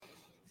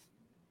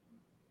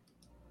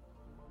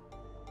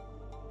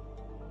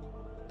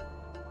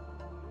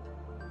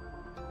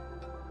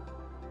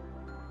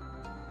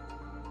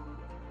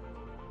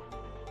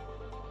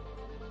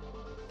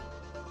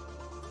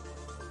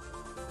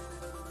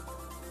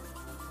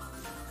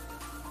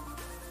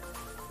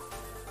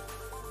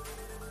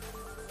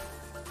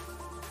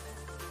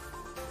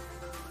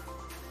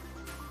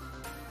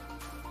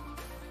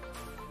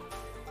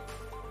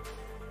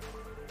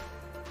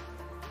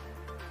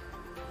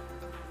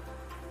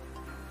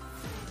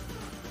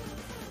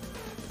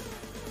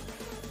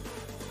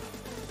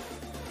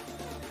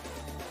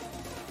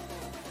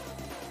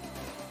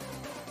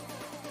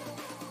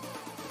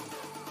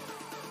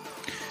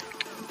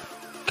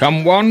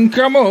Come one,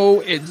 come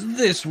all, it's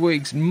this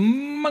week's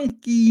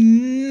Monkey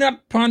Nut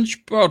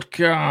Punch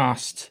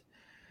podcast.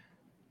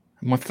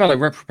 My fellow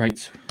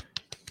reprobates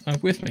are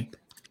with me.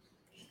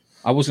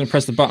 I was going to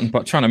press the button,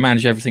 but trying to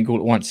manage everything all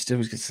at once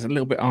it's a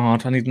little bit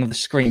hard. I need another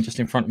screen just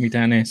in front of me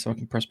down here so I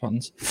can press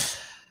buttons.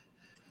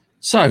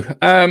 So,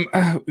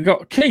 we've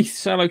got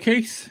Keith. Hello,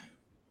 Keith.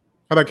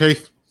 Hello,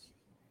 Keith.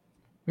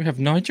 We have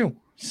Nigel.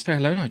 Say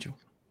hello, Nigel.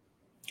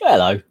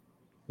 Hello.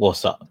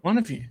 What's up? One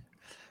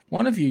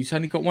of you's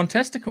only got one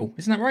testicle.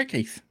 Isn't that right,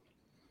 Keith?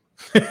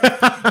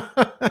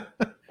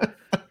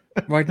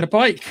 Riding a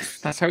bike.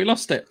 That's how he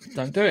lost it.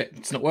 Don't do it.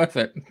 It's not worth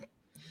it.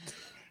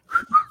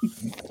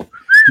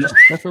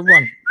 Go for a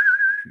run.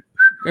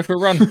 Go for a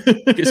run.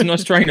 Get some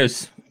nice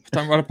trainers.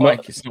 Don't ride a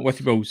bike. It's not worth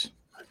your balls.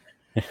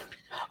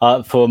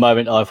 For a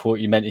moment, I thought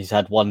you meant he's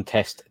had one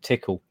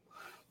testicle.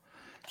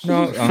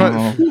 No.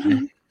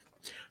 Oh.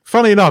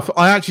 Funny enough,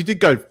 I actually did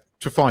go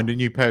to find a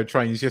new pair of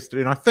trainers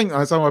yesterday, and I think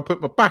that's how I put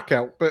my back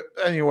out. But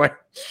anyway.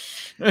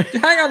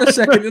 Hang on a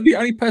second. You're the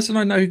only person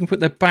I know who can put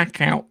their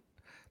back out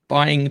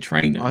buying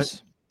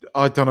trainers.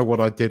 I don't know what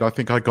I did. I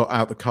think I got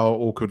out the car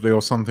awkwardly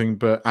or something,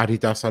 but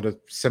Adidas had a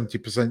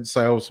 70%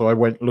 sale, so I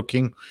went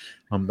looking.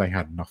 They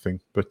had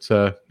nothing. But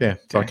so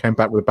I came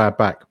back with a bad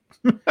back.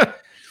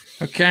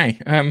 Okay.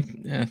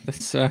 Yeah,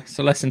 that's a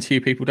lesson to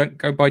you people. Don't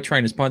go buy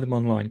trainers. Buy them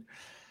online.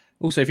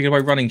 Also, if you're going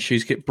to buy running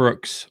shoes, get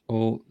Brooks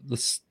or the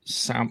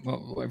Sam,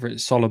 or whatever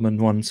it's Solomon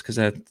ones, because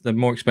they're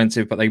more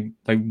expensive, but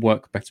they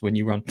work better when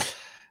you run.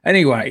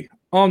 Anyway,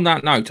 on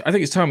that note, I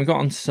think it's time we got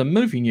on to some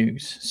movie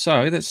news.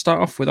 So let's start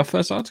off with our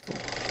first article.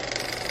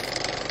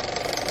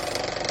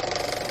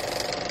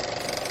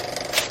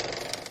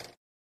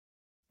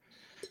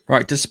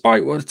 Right,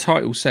 despite what the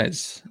title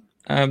says,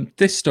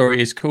 this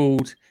story is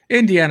called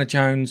Indiana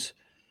Jones,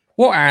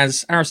 What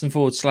Has Harrison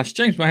Ford /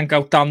 James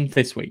Mangold Done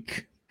This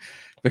Week?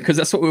 Because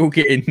that's what we're all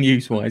getting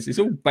news-wise. It's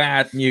all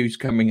bad news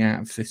coming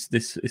out of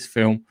this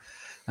film.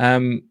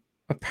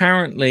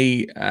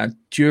 Apparently,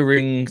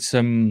 during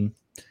some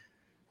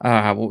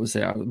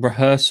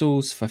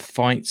rehearsals for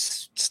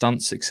fights,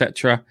 stunts,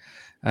 etc.,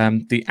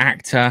 the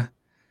actor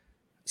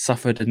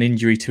suffered an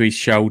injury to his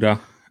shoulder,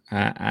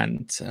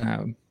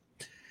 and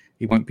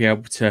he won't be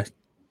able to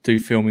do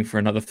filming for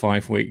another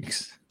 5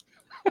 weeks.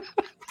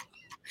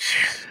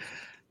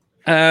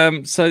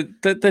 So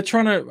they're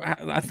trying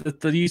to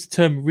they use the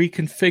term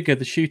reconfigure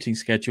the shooting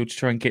schedule to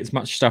try and get as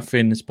much stuff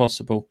in as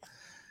possible.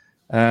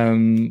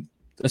 A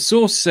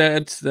source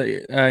said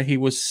that he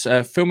was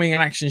filming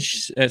an action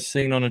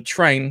scene on a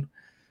train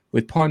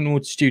with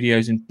Pinewood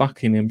Studios in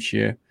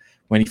Buckinghamshire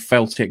when he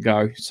felt it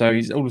go. So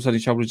he's all of a sudden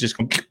his shoulder just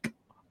gone. Could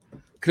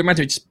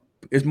imagine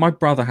because my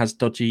brother has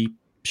dodgy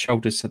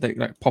shoulders, so they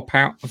like pop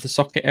out of the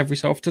socket every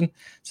so often.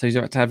 So he's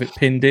about to have it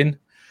pinned in.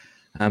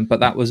 But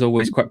that was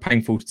always quite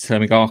painful to tell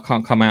me, I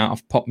can't come out,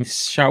 I've popped my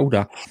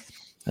shoulder.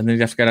 And then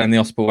you have to go down to the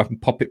hospital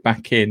and pop it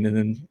back in and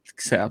then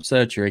set up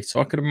surgery. So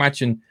I could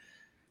imagine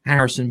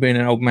Harrison being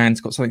an old man's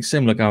got something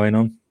similar going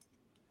on.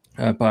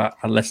 But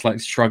I'd less like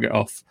to shrug it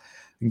off.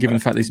 And given the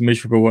fact that he's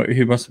miserable,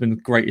 he must have been the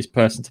greatest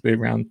person to be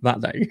around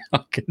that day.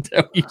 I can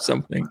tell you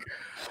something.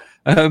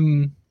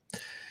 You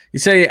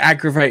say it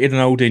aggravated an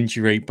old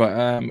injury,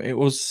 but it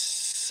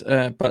was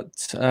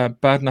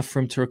bad enough for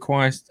him to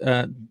require...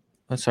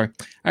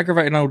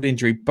 aggravated an old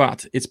injury,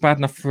 but it's bad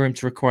enough for him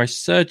to require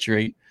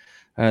surgery.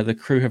 The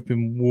crew have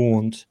been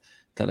warned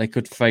that they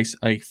could face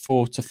a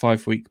 4 to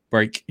 5 week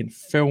break in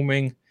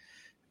filming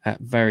at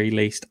very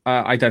least.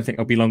 I don't think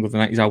it'll be longer than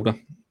that. He's older,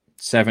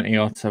 70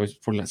 odd, so it's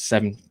probably like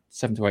 7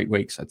 to 8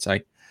 weeks, I'd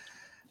say.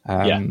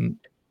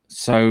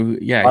 So,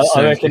 yeah.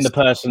 I reckon the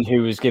person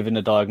who was given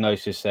the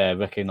diagnosis there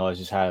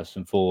recognises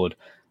Harrison Ford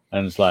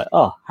and was like,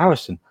 oh,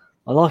 Harrison,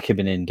 I like him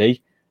in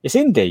Indy. It's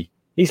Indy.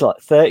 He's like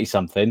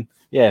 30-something.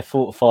 Yeah,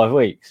 4 to 5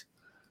 weeks.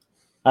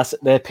 That's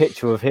their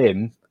picture of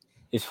him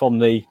is from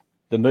the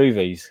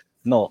movies,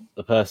 not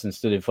the person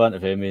stood in front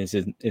of him in his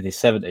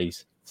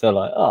 70s. So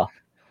like,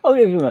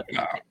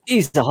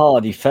 he's a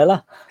hardy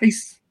fella.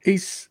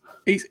 He's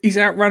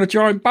outrun a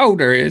giant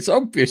boulder. It's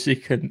obvious he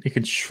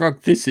can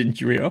shrug this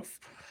injury off.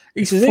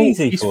 He's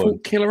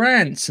fought killer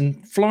ants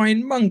and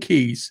flying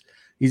monkeys.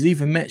 He's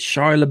even met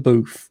Shia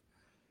LaBeouf.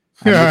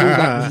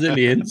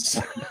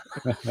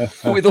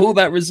 And with all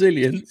that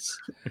resilience,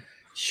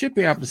 should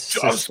be able to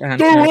stand.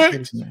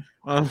 Dude.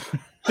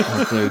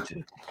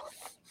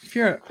 If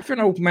you're an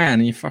old man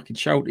and your fucking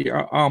shoulder,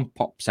 your arm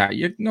pops out,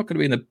 you're not going to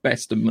be in the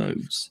best of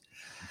moves.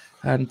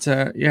 And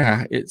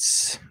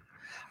it's.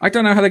 I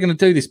don't know how they're going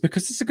to do this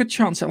because there's a good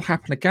chance it'll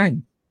happen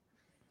again.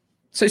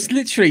 So it's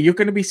literally you're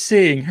going to be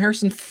seeing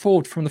Harrison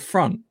Ford from the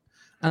front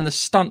and the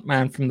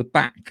stuntman from the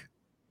back.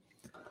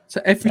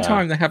 So every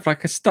time they have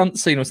like a stunt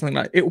scene or something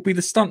like, it will be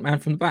the stuntman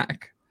from the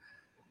back.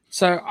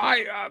 So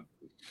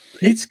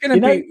it's going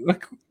to be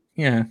like,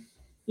 yeah.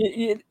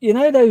 You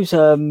know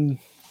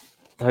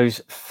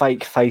those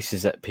fake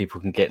faces that people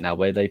can get now,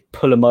 where they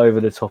pull them over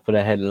the top of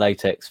their head,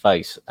 latex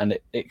face, and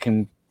it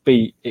can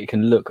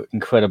look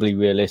incredibly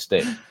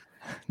realistic.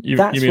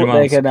 That's what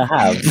they're going to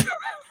have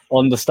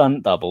on the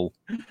stunt double.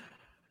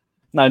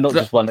 No, not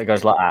just one that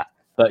goes like that,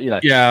 but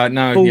Yeah,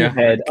 no, full yeah,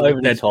 head like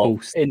over the top,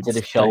 Deadpool into the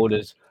steak.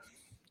 shoulders,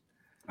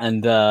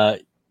 and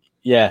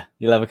yeah,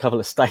 you'll have a couple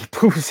of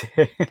staples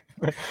here.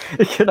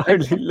 He can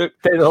only look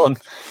dead on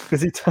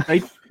because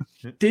They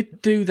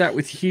did do that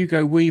with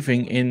Hugo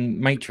Weaving in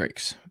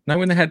Matrix. No,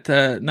 when they had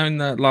in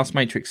the last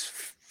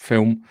Matrix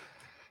film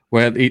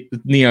where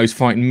Neo's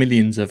fighting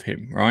millions of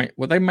him, right?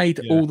 Well, they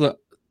made all the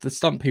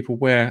stunt people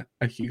wear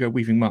a Hugo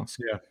Weaving mask.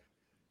 Yeah.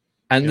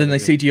 And then they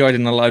CGI'd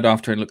in the load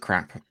after and look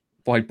crap.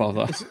 Why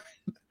bother?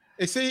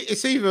 It's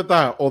either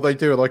that or they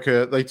do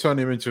they turn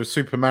him into a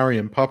Super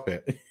Mario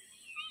puppet.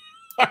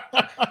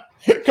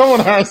 Come on,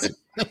 Harrison.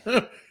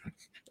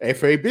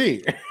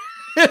 FAB.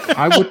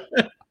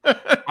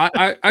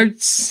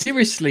 I'd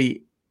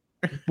seriously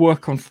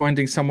work on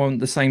finding someone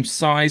the same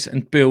size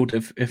and build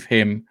of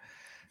him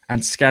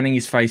and scanning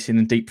his face in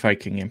and deep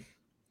faking him.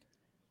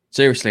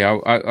 Seriously,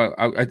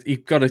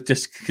 you've got to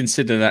just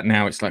consider that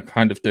now. It's like,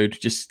 kind of, dude,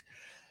 just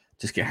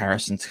get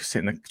Harrison to sit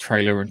in the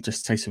trailer and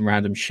just say some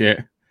random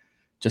shit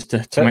just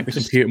to make the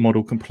computer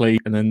model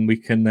complete, and then we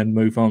can then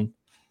move on.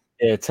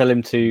 Yeah, tell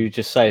him to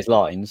just say his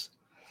lines,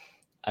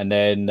 and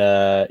then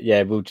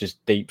we'll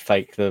just deep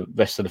fake the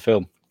rest of the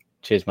film.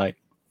 Cheers, mate.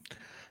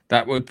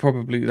 That would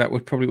probably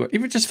work,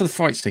 even just for the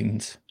fight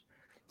scenes.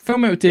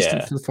 Film it at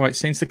distance for the fight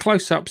scenes. The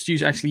close-ups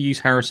use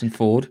Harrison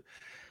Ford.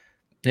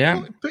 Yeah,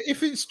 well, but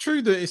if it's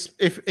true that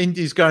if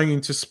Indy's going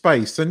into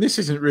space, then this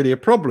isn't really a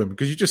problem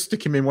because you just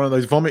stick him in one of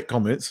those vomit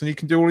comets and you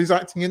can do all his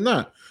acting in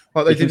that,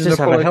 like they did in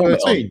Apollo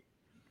 13.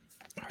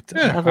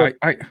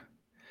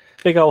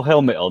 Big old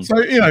helmet on.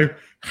 So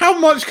how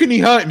much can he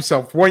hurt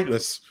himself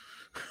weightless?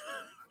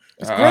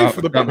 It's great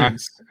for the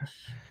bones.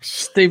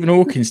 Stephen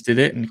Hawkins did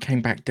it and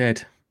came back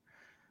dead.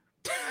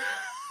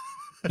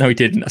 No, he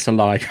didn't. That's a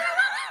lie.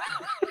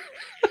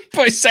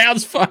 But it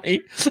sounds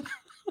funny.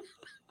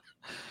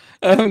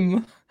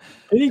 Only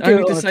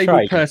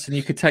disabled person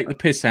you could take the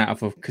piss out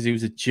of because he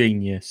was a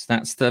genius.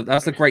 That's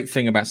the great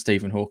thing about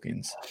Stephen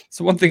Hawkins.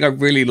 So one thing I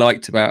really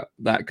liked about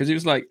that, because he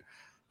was like,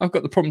 I've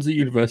got the problems of the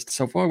universe to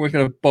solve. Why are we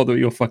going to bother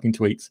with your fucking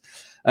tweets?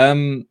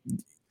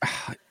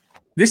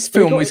 This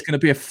film is going to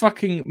be a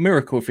fucking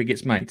miracle if it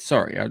gets made.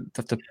 Sorry, I'd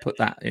have to put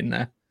that in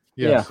there.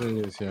 Yes,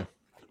 it is, yeah.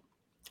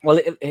 Well,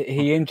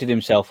 he injured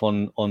himself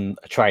on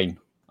a train.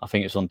 I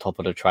think it's on top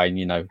of the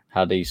train,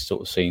 how these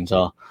sort of scenes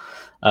are.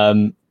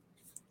 I'm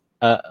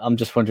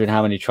just wondering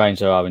how many trains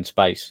there are in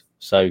space.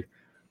 So,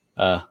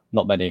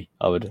 not many,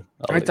 I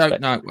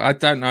don't know. I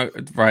don't know.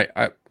 Right.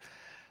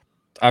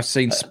 I've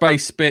seen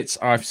space bits.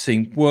 I've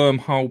seen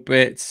wormhole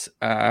bits.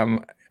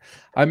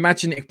 I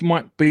imagine it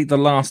might be the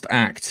last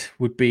act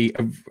would be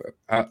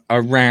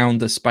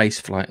around a space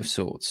flight of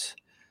sorts.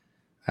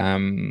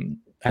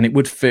 And it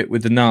would fit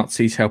with the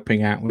Nazis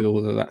helping out with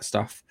all of that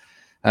stuff.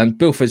 And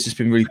Bilford's just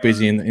been really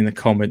busy in the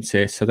comments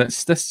here, so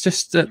let's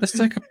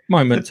take a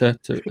moment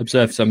to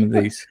observe some of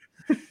these.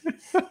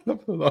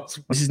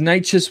 This is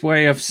nature's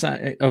way of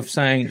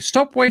saying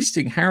stop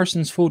wasting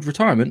Harrison's Ford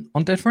retirement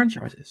on dead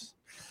franchises.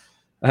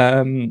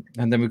 And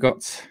then we've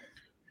got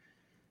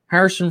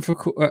Harrison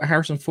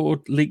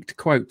Ford leaked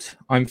quote: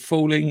 "I'm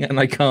falling and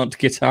I can't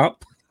get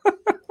up."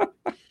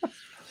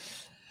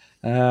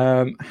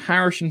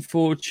 Harrison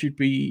Ford should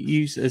be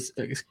used as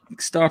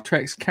Star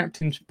Trek's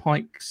Captain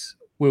Pike's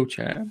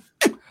wheelchair.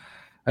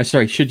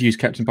 Should use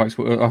Captain Pike's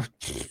wheelchair.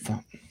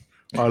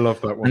 I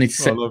love that one. I need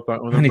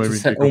to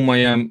set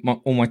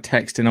all my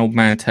text in old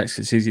man text.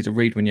 It's easy to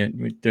read when you're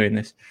doing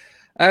this.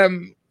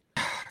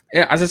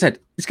 Yeah, as I said,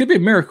 it's going to be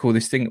a miracle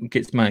this thing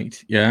gets made.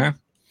 Yeah.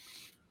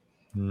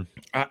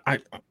 They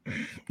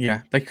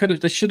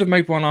should have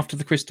made one after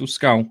the Crystal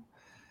Skull,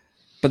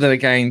 but then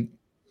again,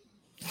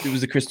 it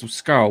was the Crystal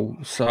Skull,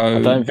 so I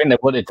don't think they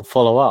wanted to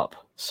follow up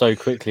so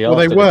quickly. Well,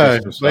 they were.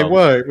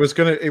 It was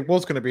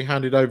going to be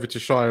handed over to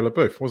Shia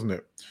LaBeouf, wasn't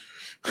it?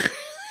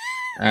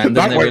 And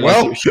then they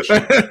realized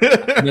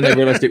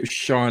it was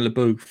Shia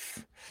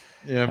LaBeouf.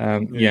 Yeah.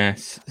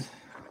 Yes.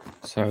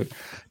 So,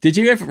 did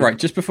you ever? Right,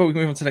 just before we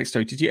move on to the next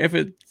story, did you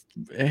ever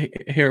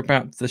hear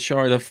about the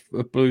Shia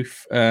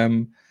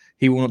LaBeouf?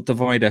 He Will Not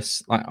Divide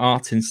Us, like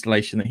art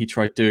installation that he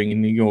tried doing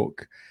in New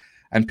York,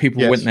 and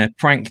people went there,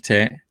 pranked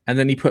it, and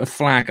then he put a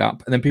flag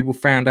up, and then people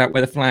found out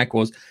where the flag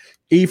was.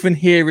 Even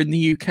here in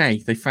the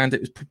UK, they found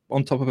it was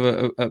on top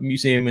of a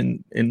museum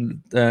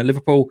in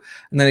Liverpool,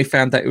 and then they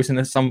found that it was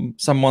in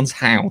someone's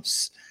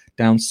house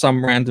down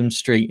some random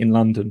street in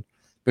London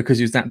because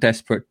he was that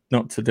desperate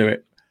not to do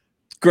it.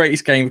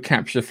 Greatest game of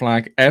capture the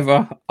flag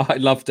ever. I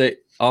loved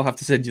it. I'll have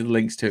to send you the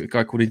links to it. A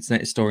guy called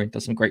Internet Historian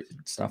does some great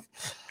stuff.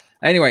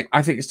 Anyway,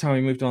 I think it's time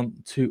we moved on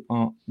to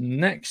our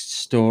next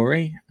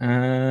story.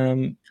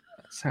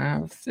 Let's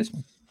have this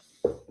one.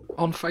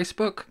 On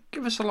Facebook,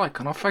 give us a like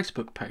on our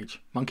Facebook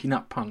page, Monkey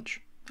Nut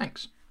Punch.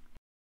 Thanks.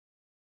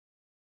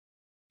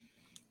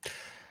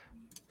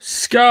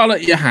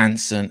 Scarlett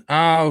Johansson.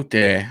 Oh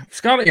dear.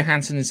 Scarlett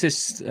Johansson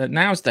insists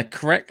now's the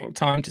correct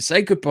time to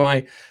say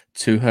goodbye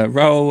to her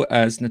role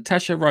as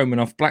Natasha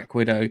Romanoff Black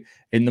Widow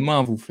in the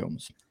Marvel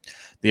films.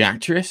 The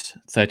actress,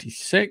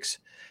 36,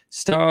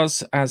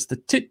 stars as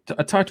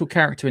a title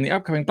character in the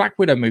upcoming Black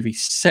Widow movie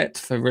set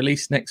for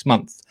release next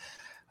month.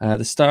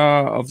 The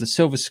star of the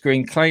silver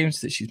screen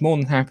claims that she's more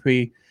than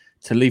happy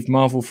to leave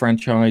Marvel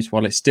franchise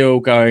while it's still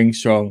going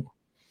strong.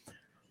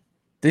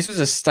 This was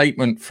a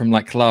statement from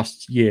like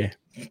last year.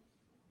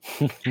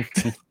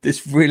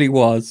 This really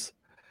was.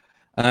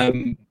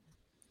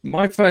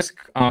 My first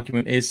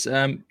argument is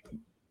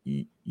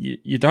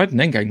you died in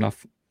Endgame,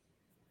 love.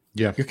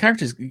 Yeah. Your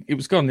characters, it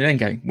was gone in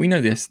Endgame. We know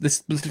this.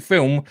 This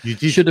film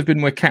should have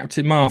been where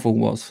Captain Marvel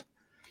was.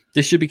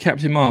 This should be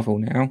Captain Marvel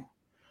now.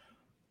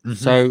 Mm-hmm.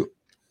 So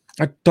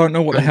I don't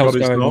know what the hell's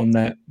going on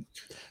there.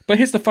 But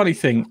here's the funny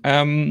thing.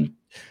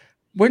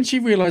 When she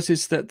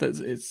realizes that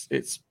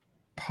it's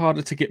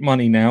harder to get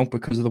money now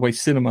because of the way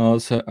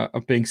cinemas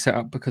are being set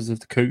up because of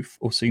the coup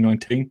or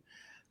C19,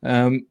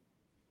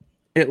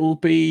 it'll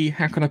be,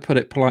 how can I put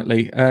it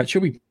politely?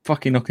 She'll be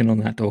fucking knocking on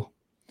that door.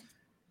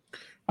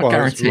 I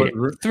guarantee it.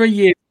 3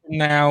 years from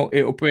now,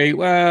 it'll be,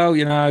 well,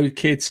 you know,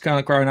 kids kind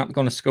of growing up,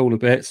 gone to school a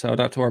bit, so I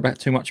don't have to worry about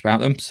too much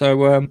about them.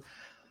 So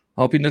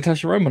I'll be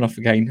Natasha Romanoff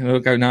again. And I'll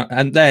go now.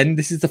 And then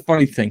this is the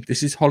funny thing.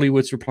 This is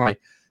Hollywood's reply.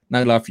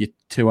 No, love, you're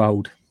too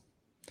old.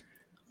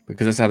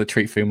 Because that's how they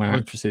treat female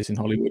actresses in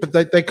Hollywood.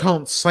 But they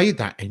can't say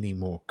that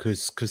anymore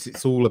because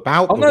it's all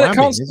about. Oh, no, they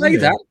can't say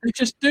that. They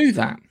just do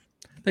that.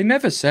 They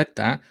never said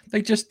that.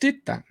 They just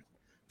did that.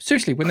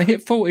 Seriously, when they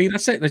hit 40,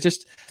 that's it.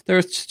 There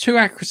are two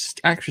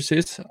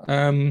actresses.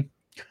 Can't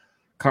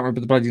remember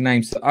the bloody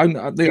names. The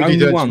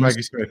only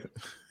ones.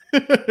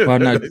 Well,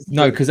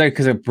 no, because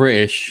they're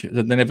British.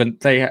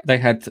 They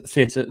had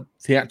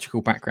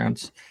theatrical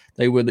backgrounds.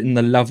 They were in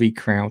the lovey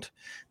crowd,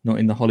 not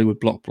in the Hollywood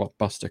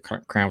blockbuster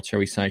crowd, shall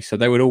we say? So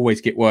they would always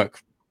get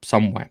work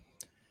somewhere,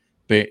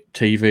 be it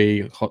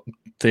TV,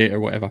 theatre,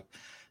 whatever.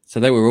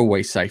 So they were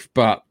always safe.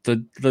 But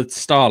the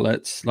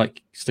starlets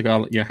like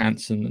Scarlett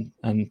Johansson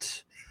and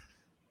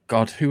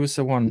God, who was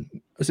the one?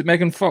 Was it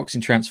Megan Fox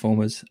in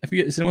Transformers?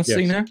 Has anyone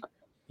seen her?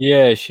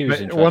 Yeah, she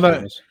was in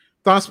Transformers.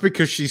 That's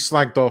because she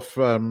slagged off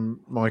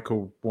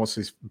Michael,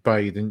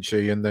 Bay, didn't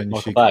she? And then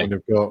Michael she Bay. kind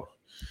of got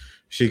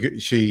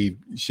she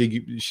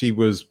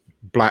was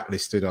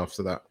blacklisted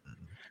after that.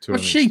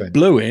 But she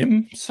blew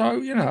him, so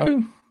you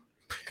know.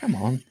 Come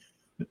on.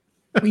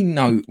 We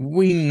know.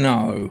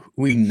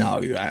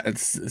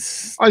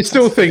 I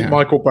still think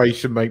Michael Bay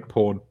should make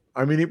porn.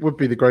 I mean, it would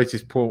be the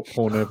greatest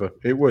porn ever.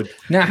 It would.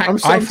 Now,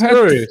 I'm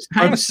serious.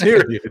 I'm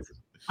serious.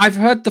 I've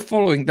heard the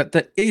following, that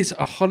there is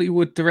a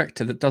Hollywood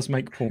director that does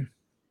make porn.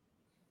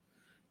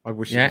 I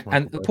wish. Yeah,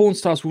 and the porn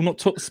stars will not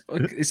talk.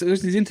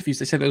 These interviews,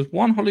 they said there's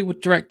one Hollywood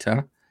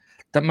director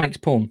that makes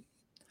porn,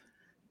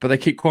 but they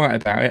keep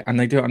quiet about it and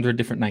they do it under a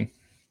different name.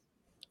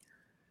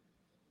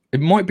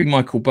 It might be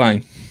Michael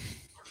Bay.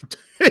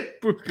 It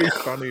would be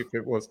funny if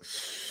it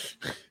was.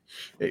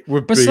 It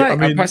would by be.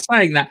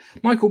 Saying that,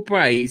 Michael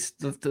Bay's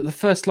the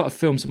first lot of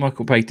films that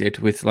Michael Bay did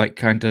with like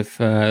kind of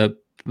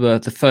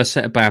the first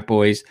set of Bad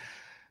Boys,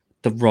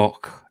 The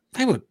Rock,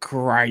 they were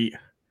great.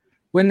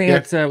 When they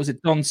had was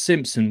it Don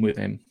Simpson with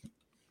him?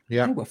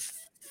 Yeah, they were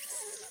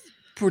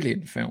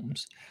brilliant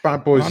films.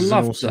 Bad Boys is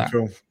an awesome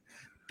film.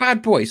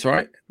 Bad Boys,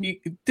 right?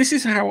 This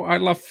is how I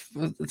love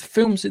the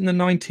films in the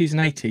 90s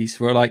and 80s,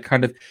 where like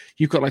kind of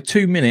you've got like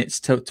 2 minutes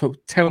to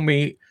tell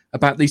me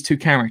about these two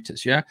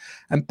characters, yeah.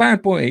 And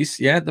Bad Boys,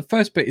 yeah. The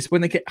first bit is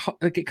when they get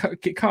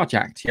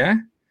carjacked, yeah.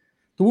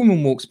 The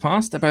woman walks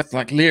past, they're both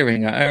like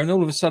leering at her, and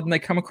all of a sudden they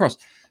come across.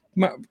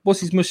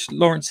 What's his mush?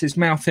 Lawrence's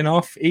mouthing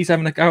off. He's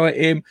having a go at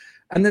him,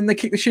 and then they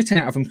kick the shit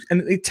out of him,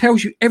 and it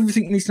tells you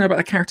everything you need to know about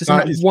the characters in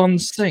that one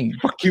scene.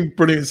 Fucking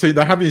brilliant scene.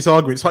 They're having this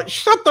argument. It's like,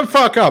 shut the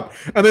fuck up,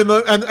 and then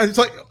and it's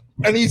like,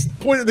 and he's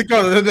pointing the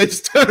gun, and then they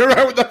just turn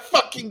around with their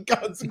fucking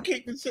guns and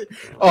kick the shit.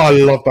 Oh, I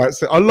love that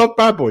scene. I love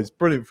Bad Boys.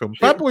 Brilliant film.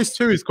 Bad Boys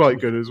 2 is quite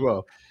good as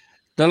well.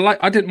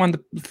 I didn't mind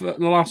the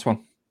last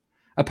one,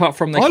 apart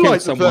from they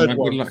killed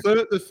someone.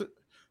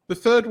 The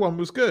third one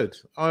was good.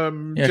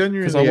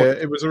 Genuinely,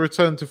 it was a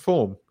return to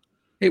form.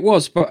 It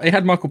was, but it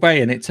had Michael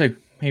Bay in it too.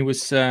 He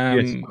was at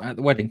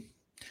the wedding.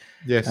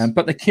 Yes,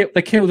 but they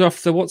killed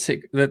off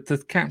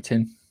the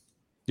captain.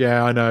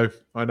 Yeah, I know.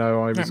 I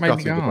was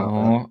gutted about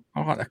that.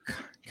 I like the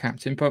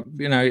captain, but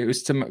you know, it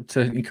was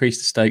to increase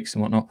the stakes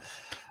and whatnot.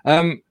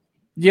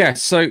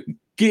 So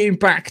getting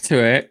back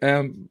to it,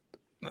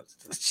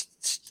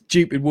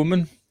 stupid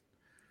woman.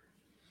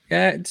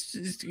 Yeah,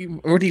 you've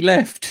already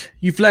left.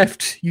 You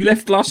left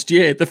last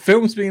year. The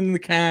film's been in the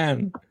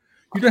can.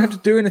 You don't have to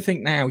do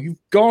anything now.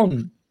 You've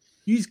gone.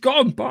 He's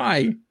gone.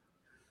 Bye.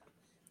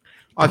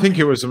 I think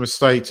it was a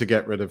mistake to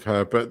get rid of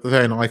her, but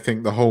then I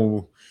think the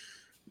whole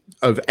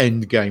of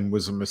Endgame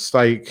was a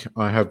mistake.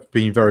 I have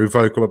been very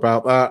vocal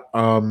about that.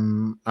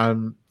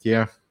 And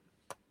yeah,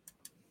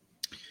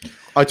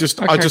 I just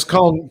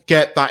can't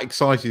get that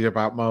excited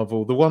about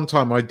Marvel. The one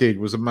time I did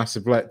was a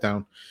massive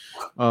letdown.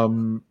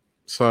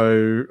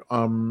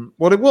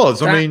 What it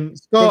was, hang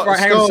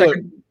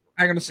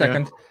on a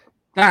second. Yeah.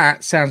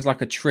 That sounds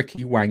like a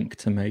tricky wank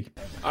to me.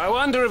 I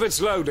wonder if it's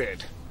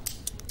loaded.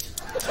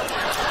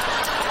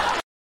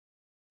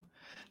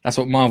 That's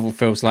what Marvel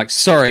feels like.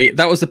 Sorry,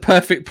 that was the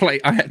perfect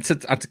place. I had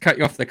to cut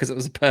you off there because it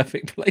was a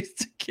perfect place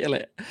to kill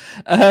it.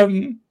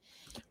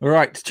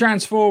 Right,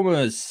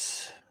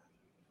 Transformers.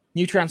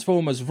 New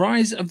Transformers,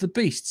 Rise of the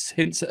Beasts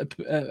hints at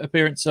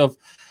appearance of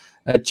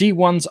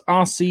G1's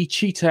RC,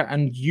 Cheetah,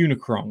 and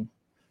Unicron.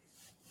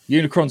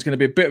 Unicron's going to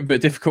be a bit of a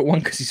difficult one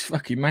because he's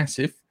fucking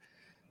massive.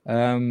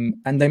 And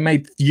they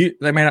made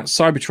out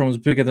Cybertron was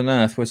bigger than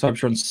Earth, where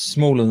Cybertron's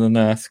smaller than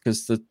Earth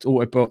because the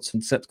Autobots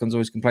and Decepticons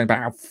always complain about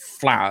how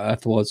flat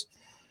Earth was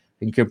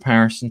in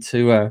comparison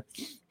to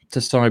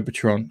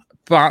Cybertron.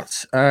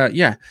 But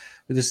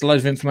there's a load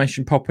of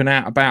information popping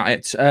out about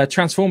it.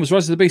 Transformers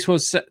Rise of the Beast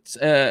was set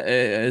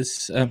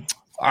as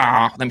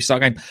let me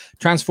start again.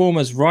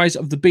 Transformers Rise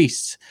of the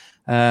Beast,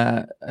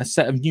 a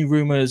set of new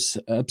rumors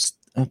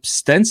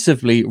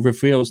ostensibly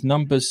reveals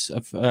numbers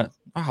of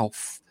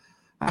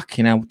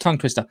fucking hell, tongue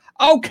twister.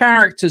 Old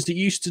characters that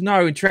you used to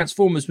know in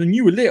Transformers when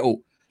you were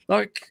little,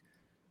 like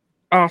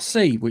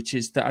RC, which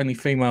is the only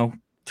female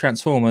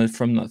Transformer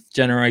from the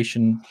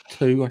Generation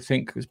 2, I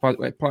think was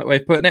the right way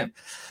of putting it.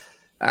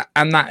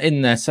 And that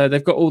in there. So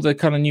they've got all the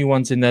kind of new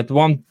ones in there. The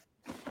one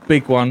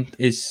big one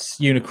is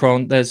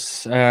Unicron.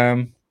 There's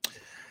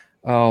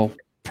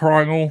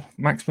Primal,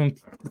 Maximum,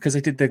 because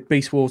they did the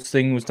Beast Wars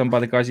thing, was done by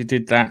the guys who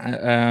did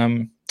that.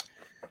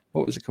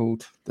 What was it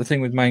called? The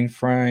thing with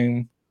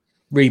Mainframe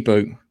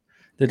Reboot.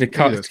 They did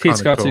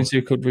kids cartoons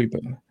who called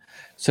Reboot.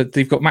 So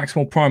they've got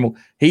Maximal Primal.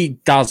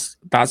 That's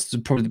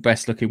probably the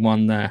best looking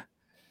one there.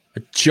 A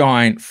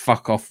giant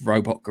fuck off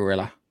robot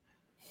gorilla.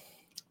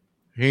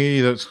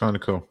 He looks kind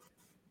of cool.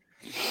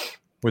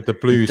 With the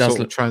blue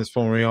sort of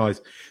transforming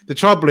eyes. The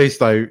trouble is,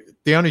 though,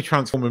 the only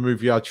Transformer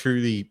movie I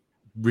truly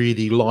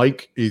really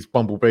like is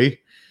Bumblebee.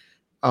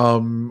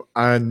 And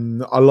I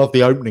love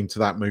the opening to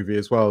that movie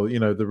as well. You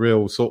know, the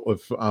real sort of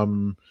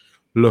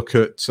look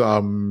at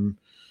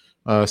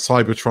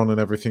Cybertron and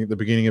everything at the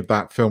beginning of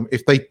that film.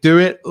 If they do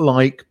it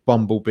like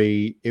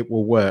Bumblebee, it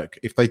will work.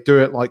 If they do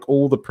it like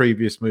all the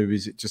previous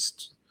movies, it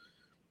just...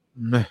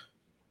 Meh.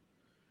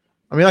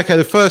 I mean, okay,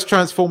 the first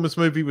Transformers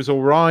movie was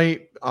all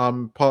right,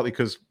 partly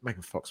because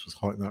Megan Fox was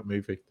hot in that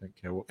movie. Don't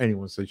care what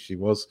anyone says she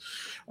was,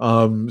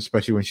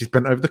 especially when she's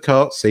bent over the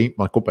cart. See,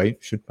 Michael Bay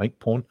should make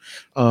porn.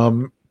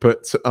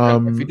 But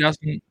if he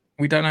doesn't,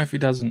 we don't know if he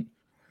doesn't.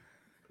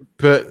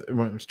 But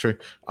well, it's true.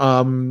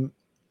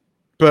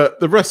 But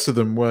the rest of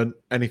them weren't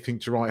anything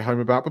to write home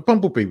about. But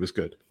Bumblebee was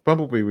good.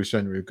 Bumblebee was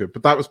genuinely good.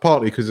 But that was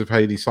partly because of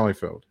Haley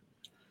Seinfeld.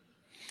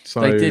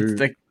 So they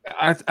did.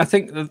 I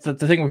think the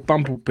thing with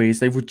Bumblebee is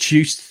they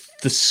reduced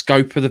the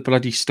scope of the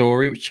bloody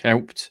story, which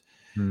helped.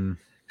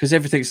 Because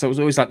everything was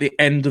always like the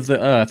end of the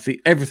Earth.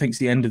 Everything's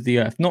the end of the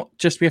Earth. Not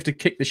just we have to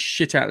kick the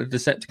shit out of the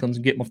Decepticons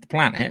and get them off the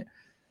planet.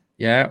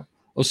 Yeah.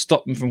 Or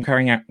stop them from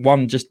carrying out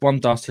one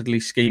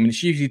dastardly scheme. And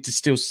it's usually to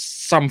steal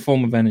some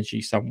form of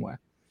energy somewhere.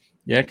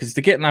 Yeah, because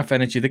to get enough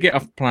energy, they get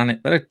off the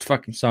planet. They're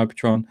fucking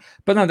Cybertron.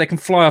 But no, they can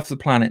fly off the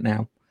planet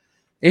now.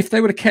 If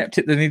they would have kept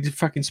it, they needed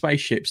fucking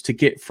spaceships to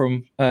get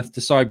from Earth to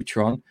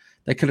Cybertron.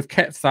 They could have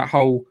kept that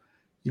whole,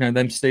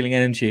 them stealing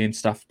energy and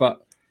stuff.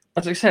 But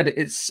as I said,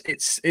 it's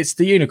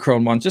the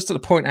Unicron one. Just to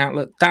point out,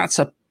 look, that's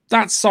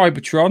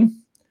Cybertron,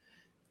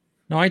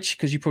 Nige,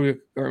 because you probably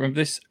remember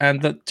this,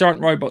 and the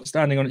giant robot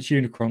standing on its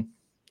Unicron.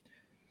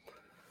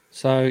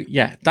 So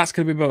yeah, that's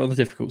going to be a bit on the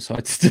difficult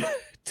side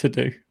to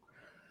do.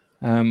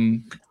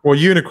 Well,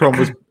 Unicron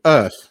was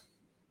Earth,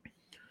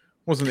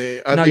 wasn't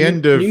it? At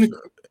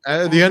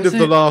the end of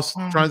the last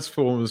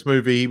Transformers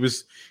movie, he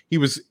was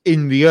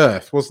in the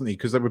Earth, wasn't he?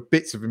 Because there were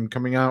bits of him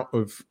coming out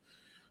of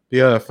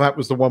the Earth. That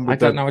was the one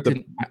with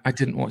I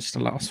didn't watch the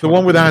last one. The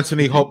one with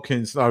Anthony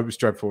Hopkins. Oh, it was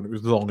dreadful. And it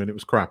was long and it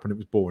was crap and it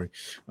was boring.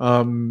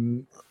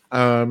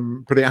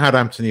 But it had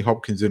Anthony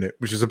Hopkins in it,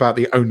 which is about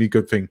the only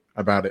good thing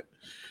about it.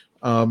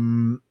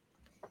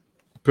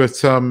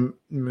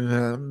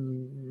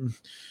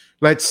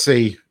 Let's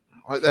see.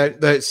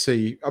 Let's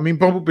see. I mean,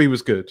 Bumblebee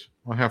was good,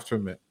 I have to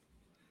admit.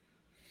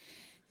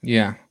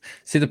 Yeah.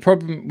 See, the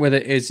problem with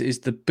it is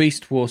the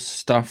Beast Wars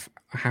stuff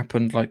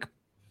happened like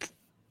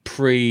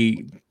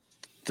pre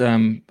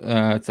the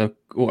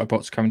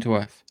Autobots coming to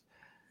Earth.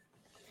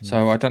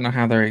 So I don't know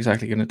how they're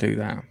exactly going to do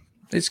that.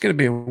 It's going to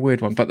be a weird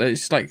one, but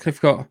it's like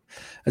they've got,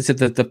 I said,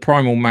 the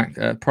Primal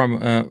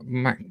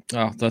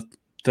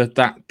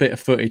that bit of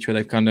footage where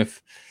they've kind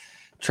of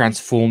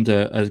transformed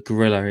a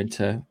gorilla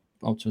into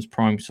Optimus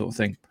Prime sort of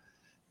thing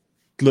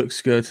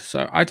looks good.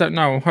 So I don't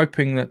know. I'm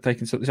hoping that they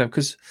can sort this out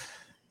because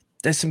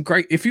there's some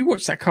great. If you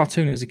watch that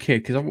cartoon as a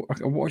kid, because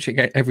I watch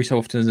it every so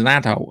often as an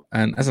adult,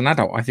 and as an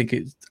adult, I think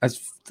it's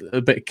as a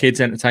bit of kids'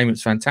 entertainment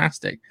is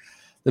fantastic.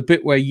 The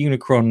bit where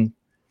Unicron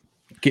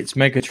gets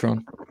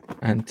Megatron,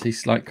 and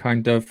he's like,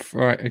 kind of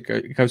right. He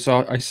goes,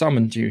 so I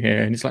summoned you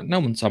here, and he's like, no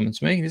one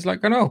summons me. And he's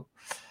like, oh no.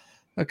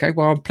 Okay,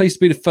 well, I'm pleased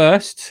to be the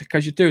first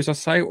because you do as I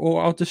say,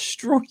 or I'll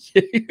destroy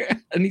you.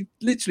 And he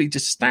literally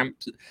just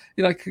stamps.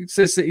 He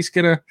says that he's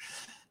gonna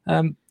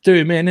do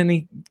him in, and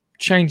he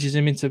changes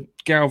him into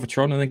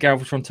Galvatron, and then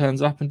Galvatron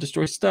turns up and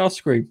destroys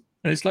Starscream.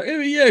 And it's like, who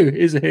are you?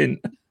 Here's a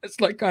hint.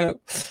 It's like kind of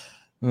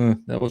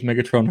that was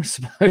Megatron, I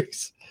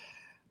suppose.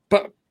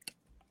 but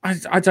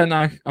I don't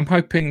know. I'm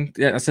hoping.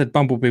 Yeah, I said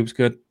Bumblebee was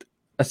good.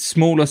 A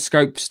smaller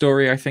scope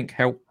story, I think,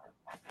 helped.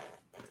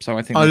 So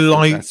I think I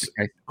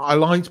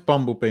liked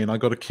Bumblebee, and I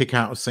got a kick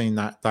out of seeing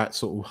that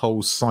sort of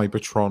whole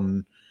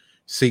Cybertron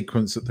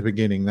sequence at the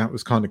beginning. That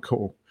was kind of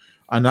cool,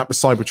 and that was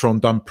Cybertron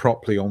done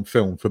properly on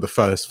film for the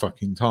first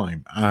fucking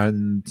time,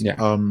 and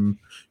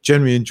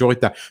generally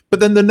enjoyed that. But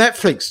then the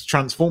Netflix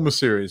Transformer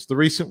series, the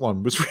recent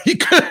one, was really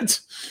good.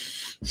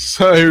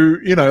 So,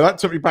 you know, that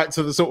took me back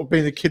to the sort of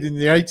being a kid in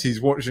the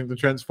 80s watching the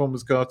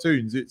Transformers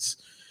cartoons. It's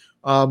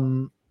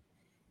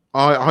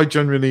I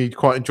generally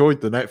quite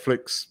enjoyed the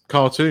Netflix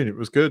cartoon. It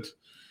was good.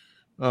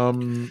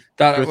 It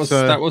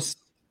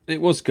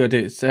was good.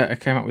 It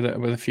came up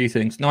with a few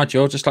things.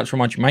 Nigel, I'd just like to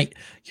remind you, mate,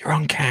 you're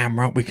on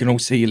camera. We can all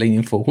see you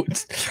leaning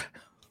forwards.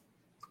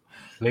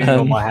 Leaning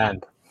on my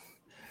hand.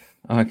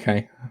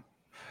 Okay.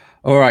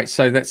 All right.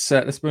 So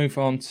let's move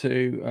on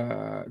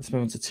to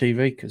TV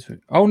because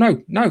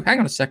no, hang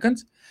on a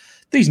second.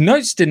 These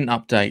notes didn't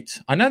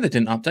update. I know they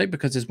didn't update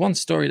because there's one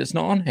story that's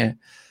not on here,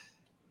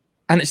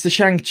 and it's the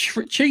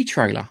Shang-Chi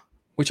trailer,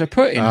 which I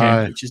put in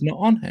here, which is not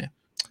on here.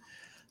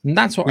 And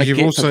that's what I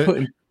get for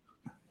putting.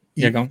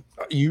 Yeah, go on.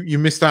 You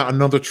missed out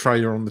another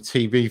trailer on the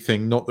TV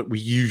thing. Not that we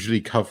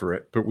usually cover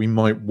it, but we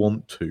might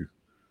want to.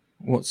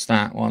 What's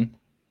that one?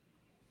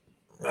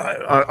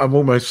 I'm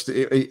almost.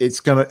 It's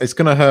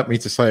gonna hurt me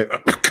to say it.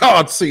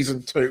 Picard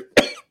season 2.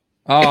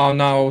 Oh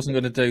no, I wasn't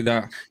going to do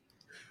that.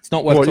 It's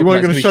not worth. What, talking you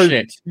weren't going to show?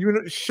 Shit. You were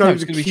going to show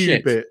the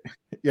Q bit.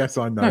 Yes,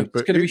 I know. No,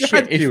 but it's going to be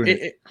shit.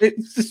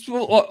 It's just,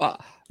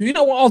 you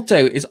know what I'll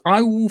do is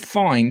I will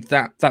find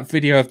that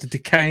video of the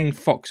decaying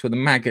fox where the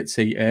maggots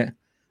eat it,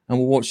 and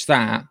we'll watch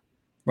that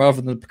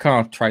rather than the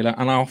Picard trailer,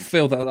 and I'll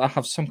feel that I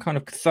have some kind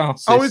of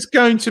catharsis. Oh, it's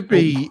going to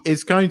be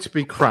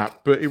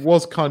crap, but it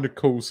was kind of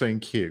cool seeing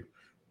Q.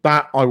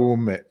 That I will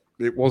admit,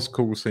 it was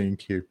cool seeing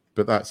Q,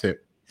 but that's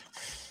it.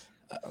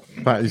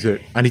 That is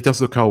it. And he does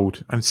look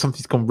old, and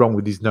something's gone wrong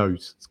with his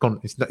nose. It's gone.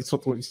 It's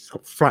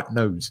got flat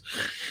nose.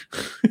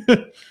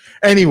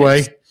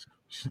 Anyway,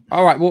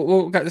 all right.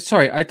 Well,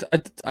 sorry. I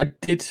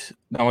didn't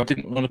want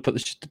to put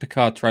the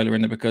Picard trailer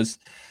in there because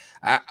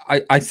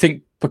I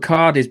think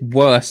Picard is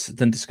worse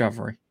than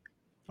Discovery.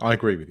 I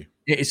agree with you.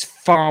 It is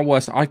far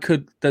worse.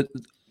 The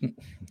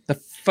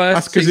first.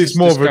 That's because it's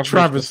more of a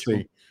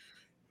travesty.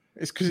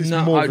 It's because it's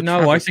more.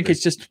 No, I think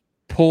it's just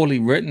poorly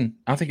written.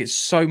 I think it's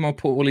so more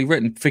poorly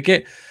written.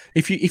 Forget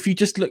if you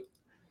just look.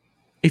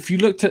 If you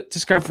looked at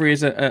Discovery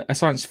as a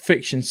science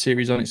fiction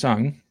series on its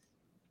own,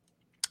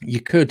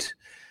 you could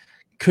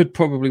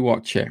probably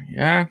watch it.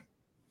 Yeah.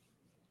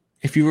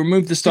 If you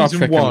remove the Star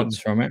Trek elements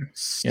from it,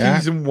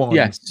 season 1,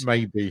 yes,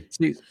 maybe.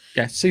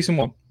 Season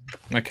 1.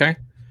 Okay,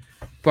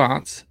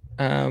 but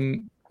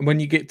when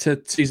you get to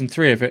season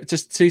 3 of it,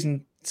 just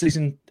season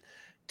 2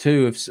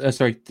 of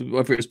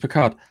whether it was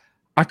Picard,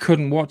 I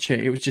couldn't watch it.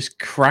 It was just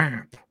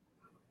crap.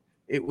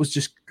 It was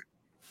just.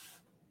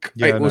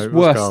 It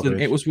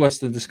was worse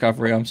than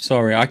Discovery. I'm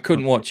sorry, I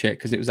couldn't watch it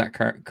because it was that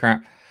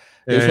crap.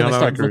 It was when they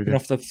started ripping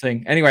off the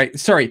thing. Anyway,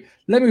 sorry.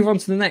 Let me move on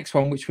to the next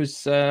one, which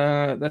was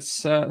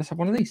let's have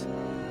one of these.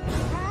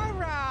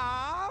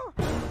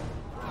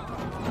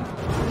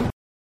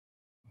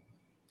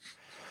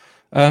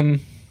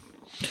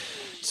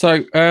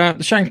 So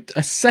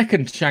a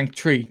second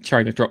Shang-Chi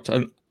trailer dropped,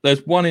 and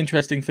there's one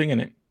interesting thing in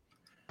it.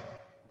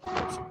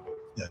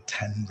 The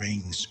 10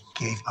 rings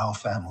gave our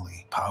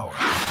family power.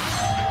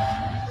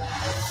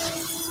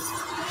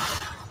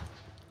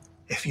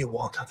 If you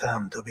want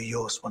them to be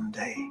yours one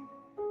day,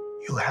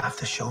 you have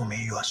to show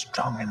me you are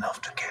strong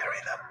enough to carry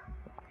them.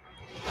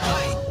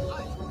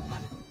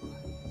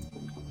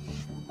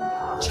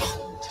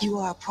 You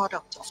are a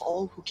product of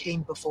all who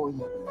came before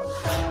you.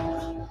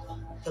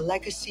 The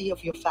legacy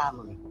of your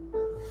family.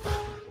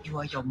 You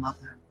are your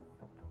mother.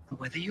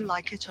 Whether you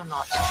like it or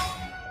not,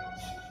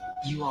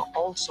 you are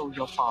also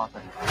your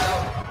father.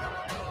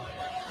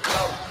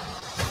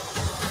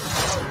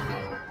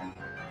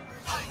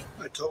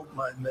 I told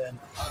my men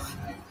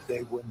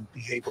they wouldn't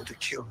be able to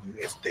kill you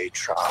if they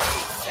tried.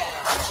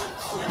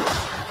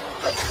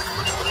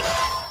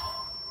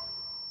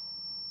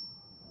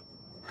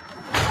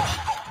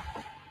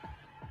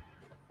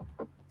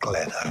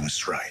 Glad I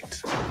was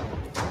right.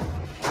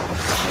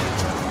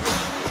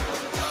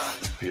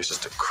 You're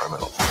just a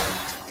criminal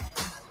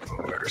who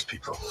murders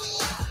people.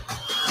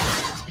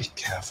 Be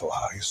careful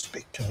how you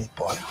speak to me,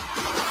 boy. I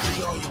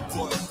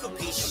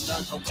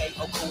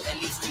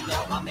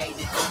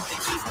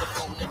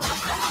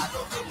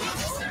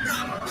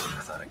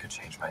thought I could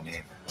change my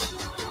name.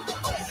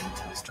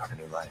 Start a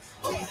new life.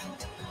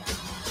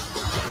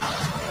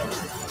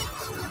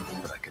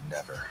 But I could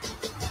never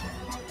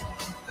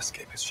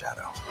escape his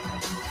shadow.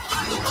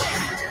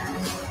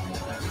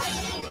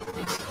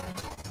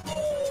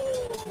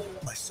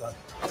 My son,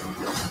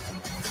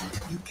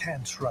 you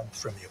can't run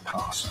from your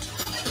past.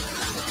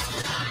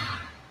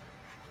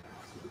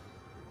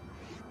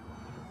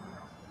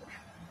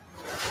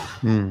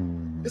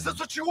 Is this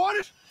what you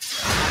wanted?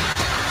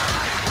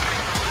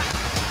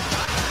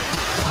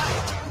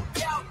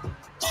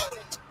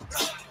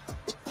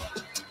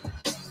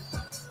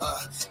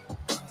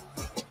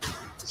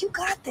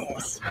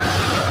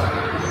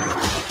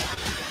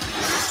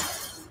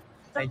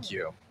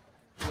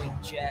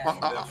 Thank you.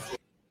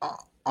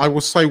 I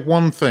will say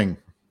one thing,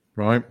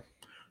 right?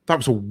 That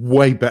was a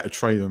way better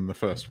trailer than the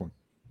first one.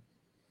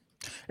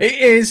 It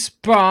is,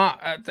 but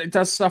it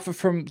does suffer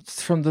from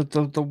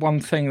the one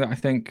thing that I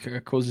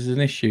think causes an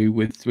issue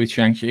with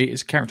Shang-Chi.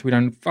 It's a character we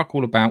don't fuck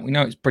all about. We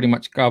know it's pretty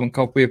much a carbon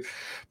copy of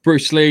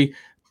Bruce Lee.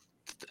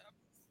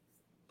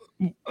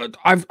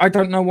 I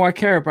don't know why I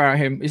care about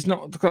him. He's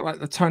not got like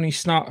the Tony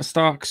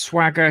Stark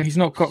swagger. He's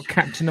not got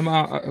Captain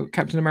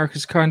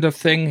America's kind of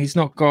thing. He's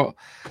not got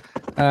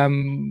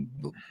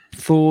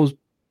Thor's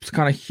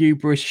kind of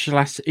hubris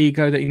 /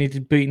 ego that he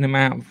needed beating him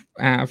out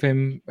of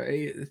him.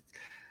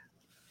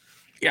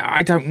 Yeah,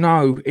 I don't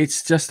know.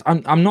 It's just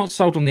I'm not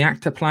sold on the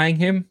actor playing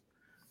him.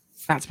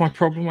 That's my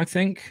problem. I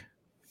think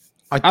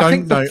know.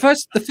 The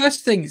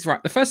first thing is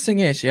right. The first thing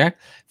is, yeah,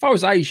 if I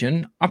was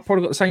Asian, I've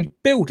probably got the same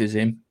build as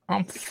him.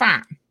 I'm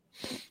fat.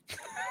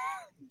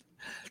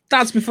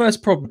 That's my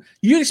first problem.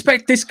 You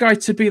expect this guy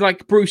to be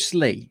like Bruce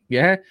Lee,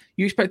 yeah?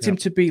 You expect him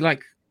to be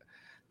like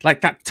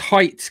that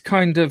tight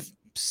kind of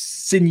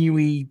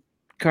sinewy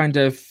kind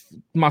of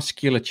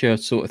musculature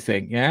sort of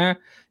thing, yeah?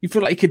 You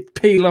feel like you could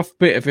peel off a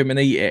bit of him and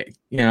eat it,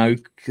 you know,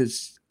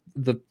 because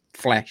the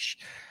flesh.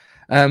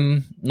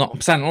 I'm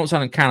not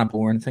sounding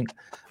cannibal or anything.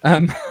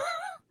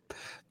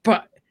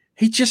 But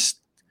he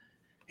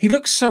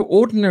looks so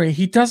ordinary.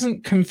 He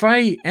doesn't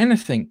convey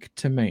anything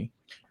to me.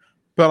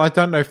 But I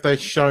don't know if they're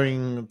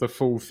showing the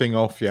full thing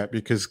off yet,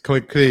 because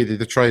clearly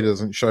the trailer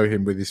doesn't show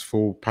him with his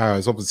full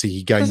powers. Obviously,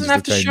 he gains. Doesn't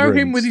have to show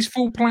him with his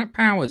full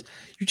powers.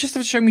 You just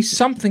have to show me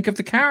something of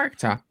the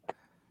character.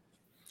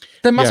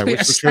 There must be a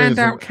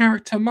standout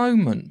character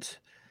moment.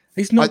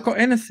 He's not got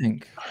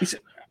anything. He's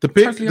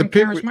totally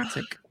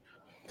uncharismatic.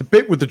 The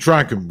bit with the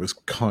dragon was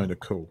kind of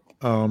cool.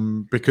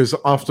 Because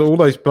after all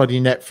those bloody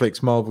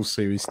Netflix Marvel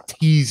series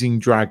teasing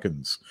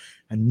dragons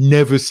and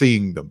never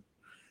seeing them,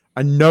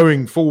 and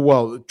knowing full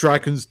well that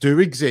dragons do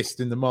exist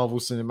in the Marvel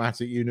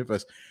Cinematic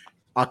Universe,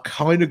 I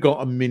kind of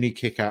got a mini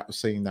kick out of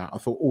seeing that. I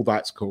thought, oh,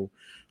 that's cool.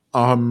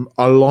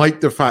 I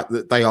like the fact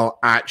that they are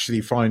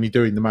actually finally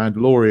doing The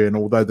Mandalorian,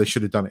 although they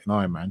should have done it in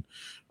Iron Man.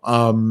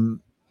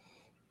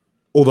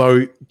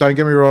 Although, don't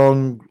get me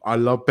wrong, I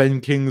love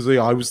Ben Kingsley.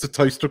 I was the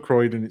toaster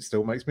Croydon. It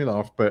still makes me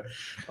laugh. But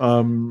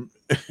no,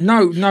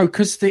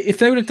 because if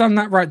they would have done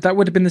that right, that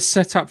would have been the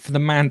setup for the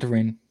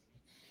Mandarin.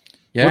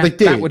 Yeah, well, they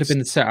did. That would have been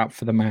the setup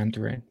for the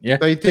Mandarin. Yeah,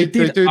 they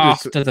did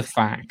after the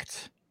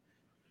fact.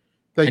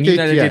 They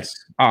did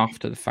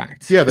after the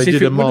fact. Yeah, they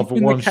did a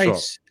Marvel one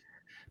shot.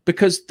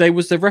 Because there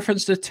was the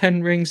reference to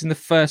 10 rings in the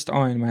first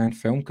Iron Man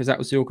film, because that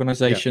was the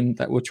organization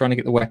that were trying to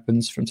get the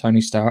weapons from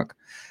Tony Stark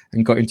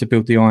and got him to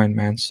build the Iron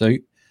Man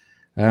suit.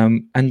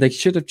 And they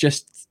should have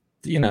just,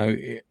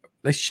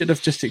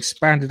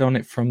 expanded on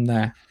it from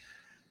there.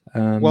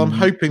 Well, I'm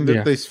hoping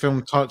that this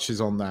film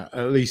touches on that,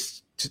 at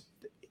least,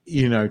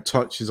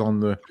 touches on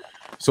the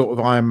sort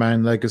of Iron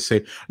Man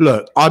legacy.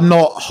 Look, I'm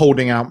not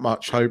holding out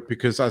much hope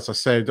because, as I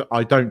said,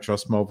 I don't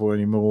trust Marvel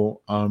anymore.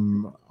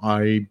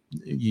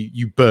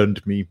 You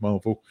burned me,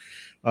 Marvel.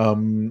 But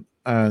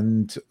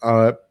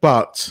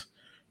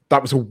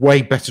that was a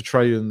way better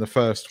trailer than the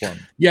first one.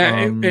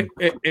 Yeah,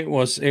 it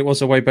was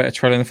a way better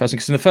trailer than the first one,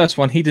 because in the first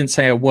one he didn't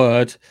say a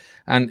word,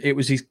 and it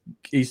was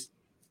his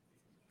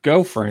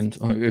girlfriend,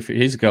 or if it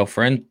is a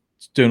girlfriend,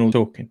 doing all the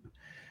talking.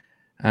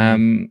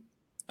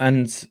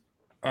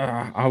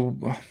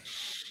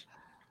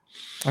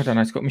 I don't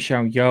know. It's got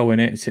Michelle Yeoh in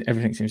it.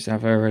 Everything seems to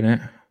have her in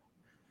it.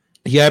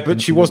 Yeah,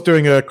 but she was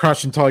doing a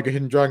Crouching Tiger,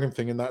 Hidden Dragon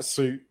thing in that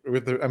suit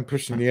and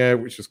pushing the air,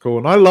 which was cool.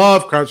 And I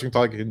love Crouching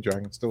Tiger, Hidden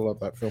Dragon. Still love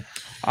that film.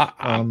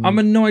 I'm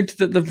annoyed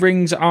that the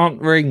rings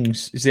aren't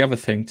rings. Is the other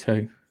thing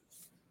too?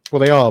 Well,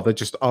 they are. They're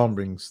just arm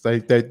rings.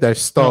 They're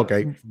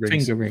Stargate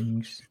rings. Finger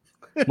rings.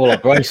 More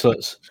like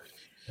bracelets.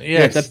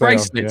 Yeah, they're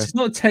bracelets. It's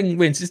not 10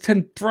 rings. It's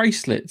 10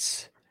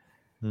 bracelets.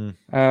 They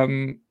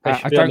should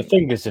be on the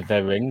fingers of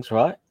their rings,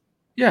 right?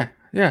 Yeah.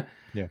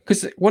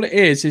 Because what it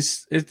is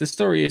the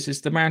story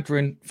is the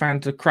Mandarin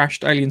found a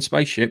crashed alien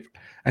spaceship,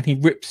 and he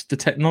ripped the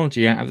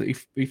technology out of it.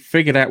 He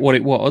figured out what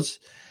it was.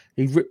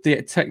 He ripped the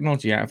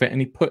technology out of it,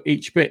 and he put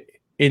each bit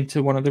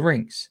into one of the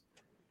rings.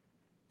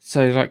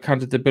 So, like,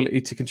 kind of the ability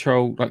to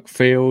control like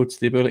fields,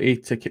 the ability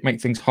to make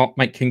things hot,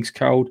 make things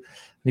cold. And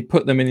he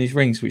put them in these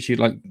rings, which you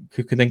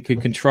could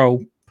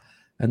control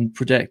and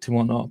project and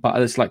whatnot.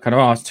 But it's like kind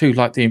of it's too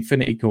like the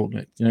Infinity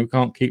Gauntlet. We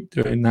can't keep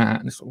doing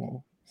that. And it's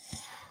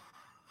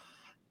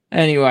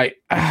anyway,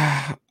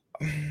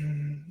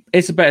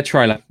 it's a better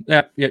trailer.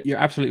 Yeah, you're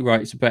absolutely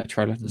right. It's a better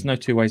trailer. There's no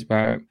two ways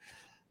about it.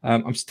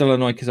 I'm still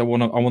annoyed because I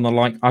want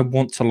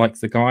to like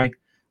the guy.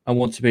 I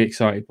want to be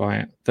excited by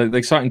it. The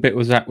exciting bit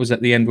was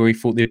at the end where he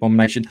fought the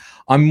Abomination.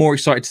 I'm more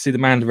excited to see the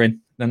Mandarin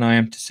than I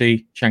am to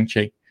see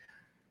Shang-Chi.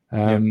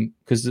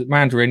 Because the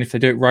Mandarin, if they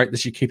do it right, they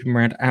should keep him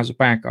around as a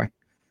bad guy.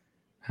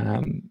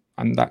 And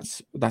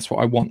that's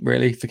what I want,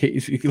 really.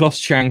 If you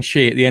lost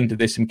Shang-Chi at the end of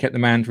this and kept the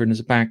Mandarin as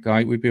a bad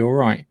guy, we'd be all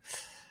right.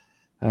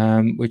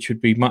 Which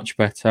would be much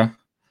better.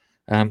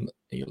 Let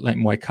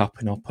him wake up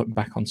and I'll put him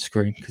back on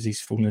screen because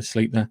he's falling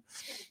asleep there.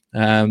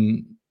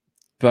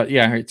 but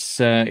yeah,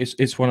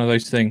 it's one of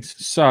those things.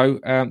 So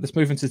let's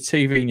move into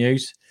TV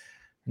news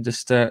and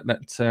just let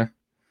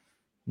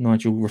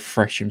Nigel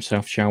refresh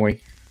himself, shall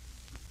we?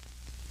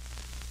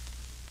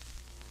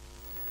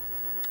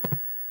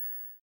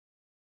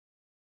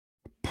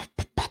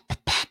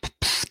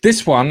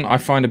 This one I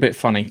find a bit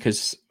funny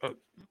because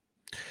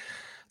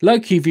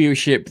Loki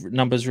viewership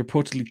numbers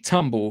reportedly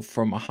tumble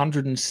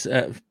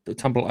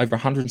over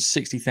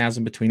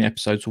 160,000 between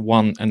episodes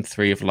 1 and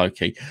 3 of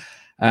Loki.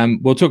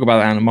 We'll talk about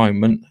that in a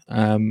moment,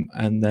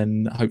 and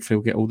then hopefully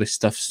we'll get all this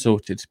stuff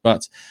sorted.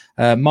 But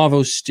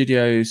Marvel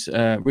Studios'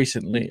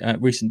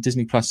 recent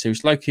Disney Plus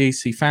series Loki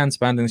see fans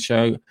abandoning the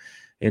show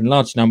in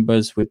large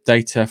numbers, with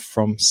data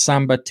from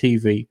Samba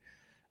TV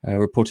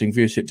reporting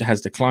viewership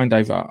has declined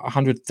over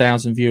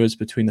 100,000 viewers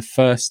between the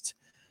first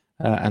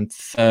and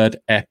third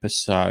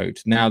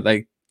episode. Now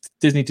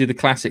Disney do the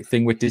classic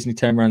thing where Disney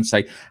turn around and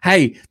say,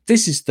 "Hey,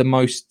 this is the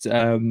most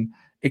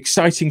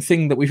exciting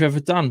thing that we've ever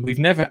done. We've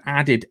never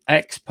added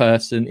X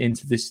person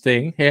into this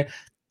thing here.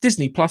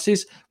 Disney Plus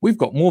we've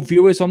got more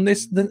viewers on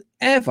this than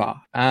ever."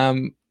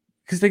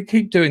 Because they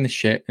keep doing this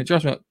shit. It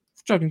drives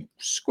me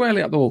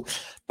squarely up the wall.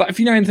 But if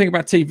you know anything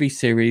about TV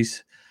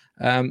series,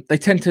 they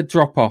tend to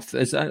drop off.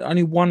 There's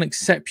only one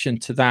exception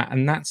to that,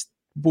 and that's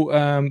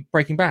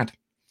Breaking Bad,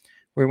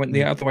 where it went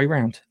the other way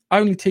around.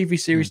 Only TV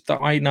series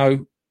that I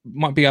know,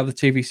 might be other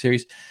TV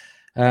series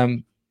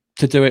to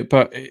do it,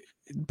 but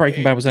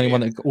Breaking Bad was the only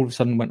one that all of a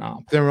sudden went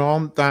up. There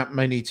aren't that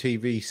many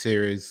TV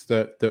series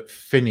that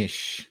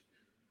finish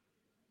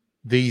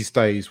these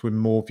days with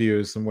more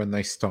viewers than when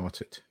they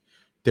started.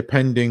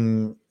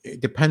 It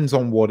depends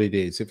on what it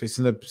is. If it's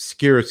an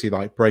obscurity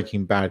like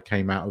Breaking Bad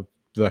came out of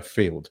left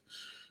field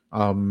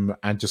and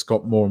just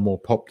got more and more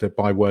popular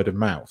by word of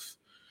mouth.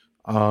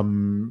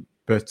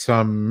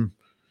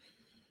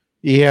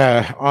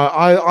 Yeah,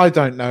 I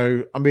don't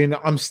know. I mean,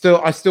 I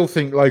still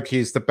think Loki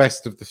is the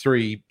best of the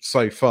three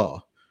so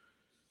far.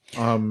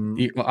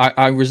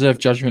 I reserve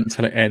judgment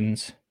until it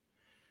ends.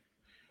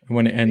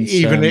 When it ends,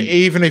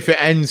 even if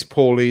it ends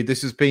poorly,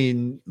 this has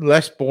been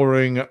less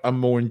boring and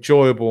more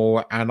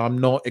enjoyable, and I'm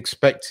not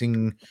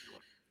expecting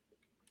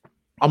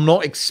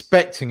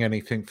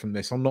anything from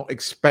this. I'm not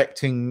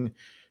expecting,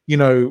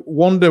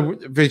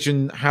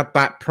 WandaVision had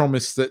that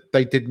promise that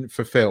they didn't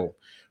fulfill.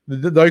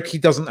 Loki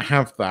doesn't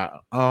have that.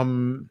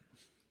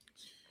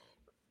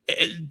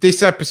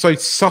 This episode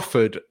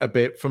suffered a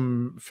bit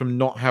from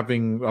not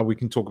having. We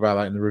can talk about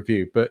that in the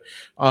review, but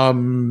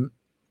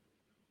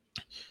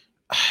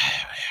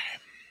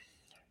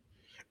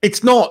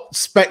it's not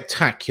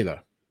spectacular.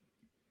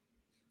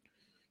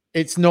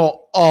 It's not,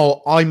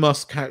 I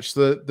must catch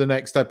the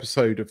next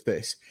episode of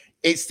this.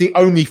 It's the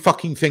only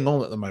fucking thing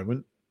on at the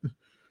moment.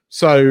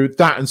 So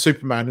that and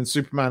Superman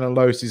and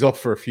Lois is off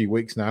for a few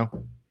weeks now.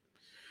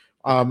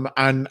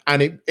 And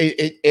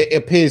it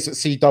appears that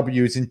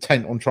CW is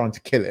intent on trying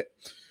to kill it.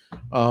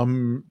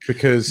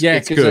 Because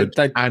it's good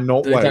and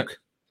not woke.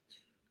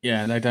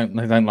 Yeah, they don't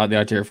like the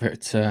idea of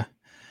it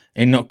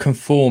in not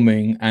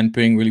conforming and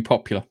being really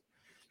popular.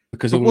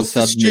 Because all of a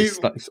sudden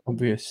it's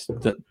obvious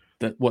that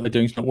what they're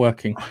doing is not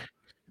working.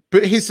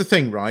 But here's the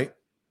thing, right?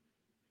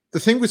 The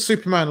thing with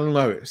Superman and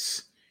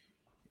Lois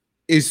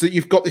is that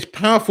you've got this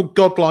powerful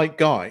godlike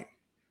guy,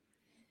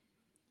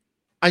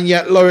 and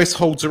yet Lois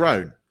holds her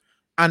own.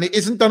 And it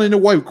isn't done in a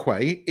woke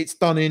way. It's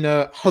done in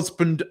a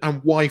husband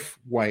and wife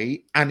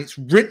way, and it's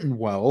written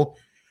well,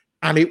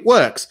 and it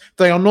works.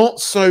 They are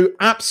not so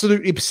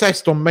absolutely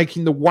obsessed on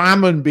making the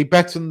woman be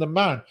better than the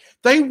man.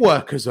 They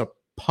work as a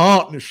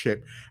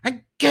partnership.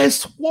 And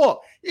guess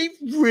what? It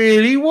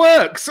really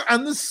works.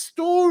 And the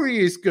story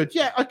is good.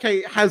 Yeah, okay,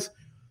 it has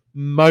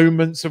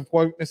moments of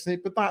wokeness in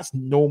it, but that's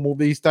normal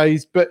these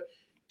days. But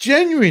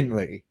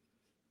genuinely,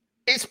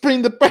 it's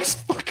been the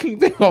best fucking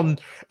thing on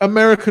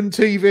American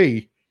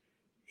TV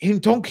in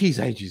donkey's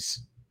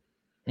ages.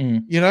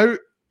 And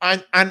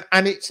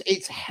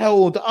it's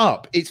held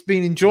up. It's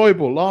been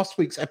enjoyable. Last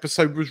week's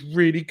episode was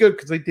really good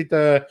because they did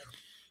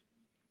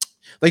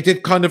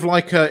kind of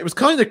like it was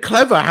kind of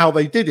clever how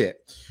they did it.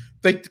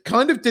 They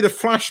kind of did a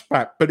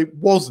flashback, but it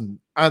wasn't.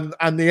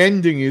 And the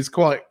ending is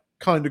quite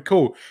kind of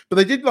cool. But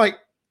they did like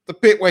the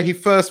bit where he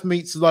first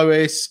meets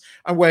Lois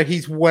and where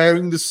he's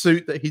wearing the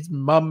suit that his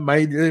mum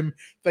made him.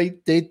 They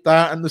did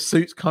that, and the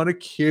suit's kind of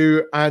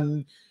cute.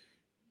 And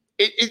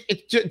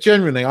it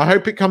generally, I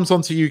hope it comes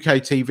onto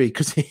UK TV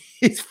because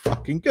it's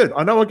fucking good.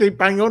 I know I keep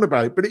banging on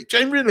about it, but it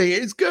generally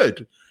is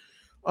good.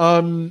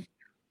 And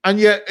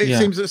yet it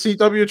seems that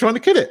CW are trying to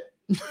kill it.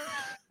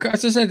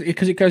 As I said,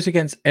 because it goes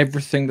against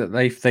everything that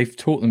they've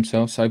taught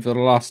themselves over the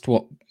last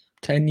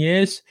 10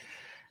 years.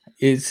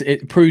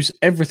 It proves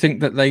everything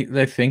that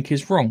they think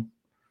is wrong.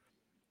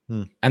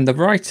 And the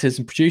writers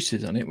and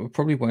producers on it were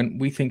probably went,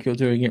 "We think you're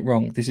doing it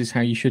wrong. This is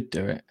how you should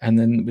do it." And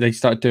then they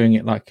started doing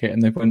it like it,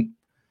 and they went,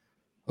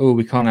 "Oh,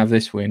 we can't have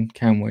this win,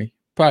 can we?"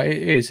 But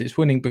it is. It's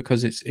winning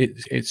because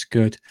it's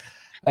good.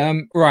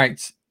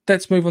 Right.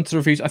 Let's move on to the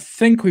reviews. I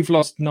think we've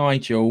lost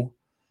Nigel.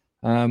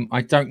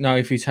 I don't know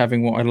if he's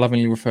having what I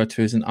lovingly refer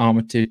to as an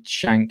armored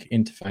shank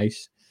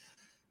interface.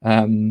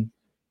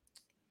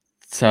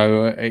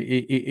 So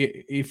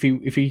if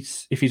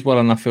he's well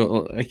enough,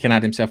 he can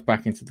add himself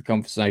back into the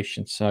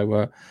conversation.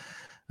 So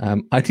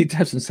I did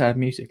have some sad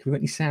music. Have we got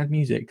any sad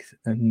music?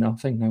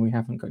 Nothing. No, we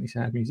haven't got any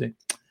sad music.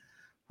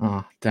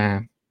 Oh,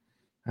 damn.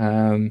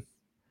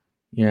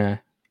 Yeah,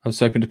 I was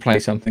hoping to play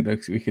something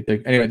that we could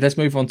do. Anyway, let's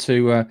move on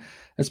to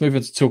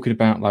talking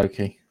about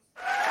Loki.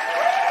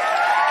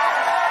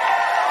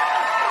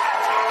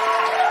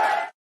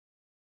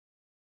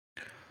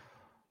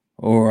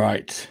 All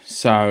right,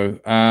 so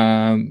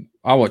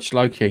I watched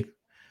Loki,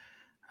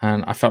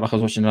 and I felt like I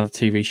was watching another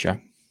TV show.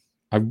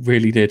 I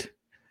really did.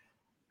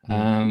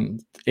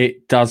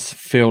 It does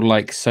feel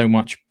like so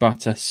much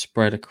butter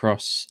spread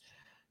across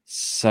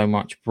so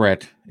much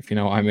bread, if you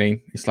know what I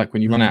mean. It's like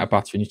when you run out of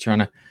butter and you're trying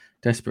to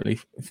desperately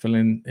fill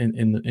in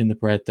the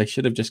bread. They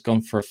should have just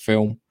gone for a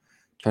film,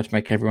 try to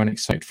make everyone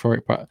excited for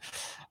it. But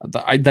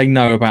they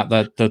know about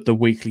the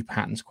weekly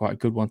pattern's quite a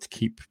good one to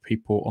keep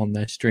people on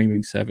their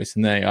streaming service,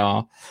 and they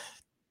are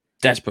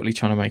desperately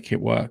trying to make it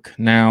work.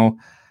 Now,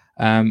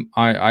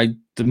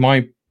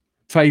 my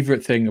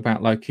favorite thing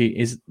about Loki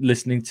is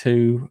listening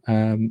to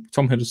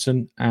Tom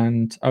Hiddleston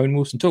and Owen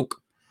Wilson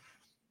talk.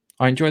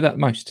 I enjoy that the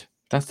most.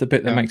 That's the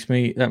bit that makes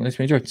me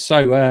enjoy it.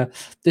 So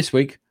this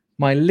week,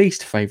 my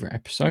least favorite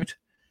episode,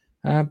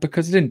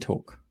 because it didn't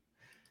talk.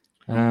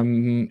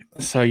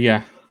 So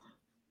yeah,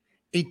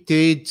 it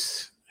did.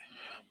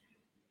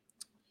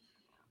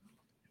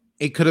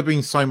 It could have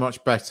been so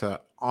much better.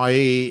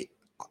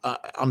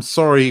 I'm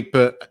sorry,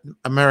 but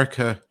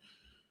America,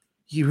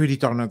 you really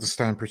don't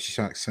understand British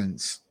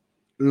accents.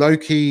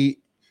 Loki,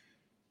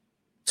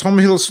 Tom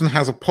Hiddleston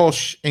has a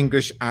posh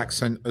English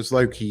accent as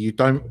Loki. You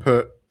don't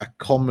put a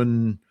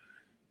common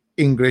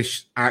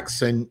English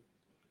accent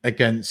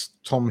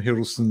against Tom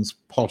Hiddleston's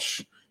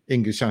posh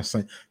English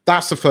accent.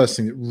 That's the first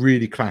thing that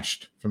really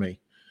clashed for me.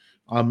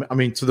 I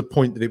mean, to the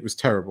point that it was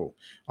terrible.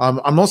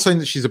 I'm not saying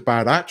that she's a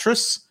bad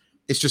actress.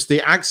 It's just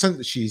the accent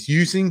that she's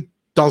using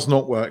does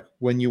not work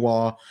when you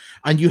are,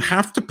 and you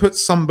have to put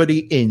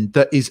somebody in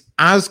that is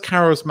as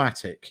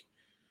charismatic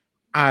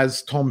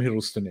as Tom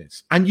Hiddleston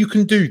is, and you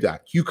can do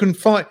that. You can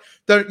find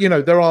there. You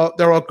know, there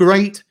are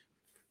great,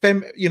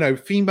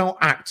 female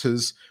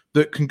actors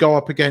that can go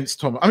up against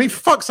Tom. I mean,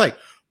 for fuck's sake,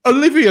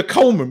 Olivia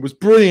Colman was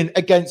brilliant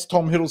against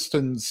Tom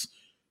Hiddleston's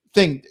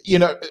thing.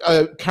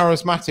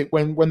 Charismatic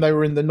when they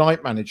were in The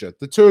Night Manager.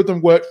 The two of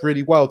them worked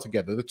really well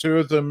together. The two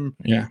of them,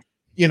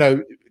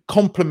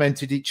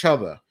 complemented each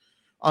other.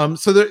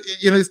 So that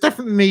it's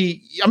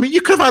definitely. I mean,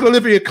 you could have had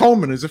Olivia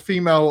Colman as a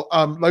female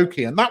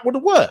Loki, and that would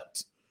have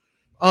worked.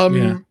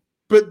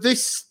 But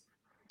this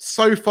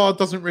so far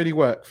doesn't really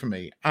work for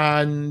me.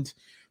 And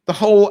the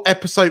whole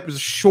episode was a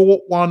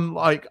short one.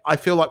 Like, I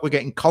feel like we're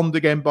getting conned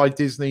again by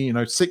Disney.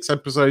 6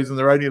 episodes, and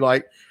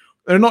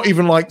they're not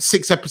even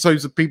 6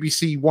 episodes of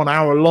BBC 1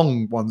 hour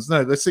long ones.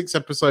 No, they're 6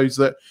 episodes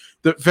that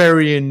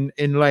vary in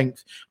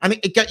length. And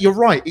you're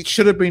right, it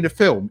should have been a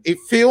film. It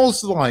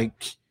feels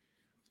like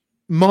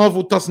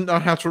Marvel doesn't know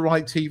how to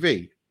write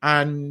TV,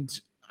 and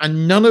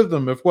none of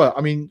them have worked.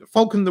 I mean,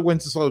 Falcon and the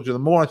Winter Soldier, the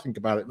more I think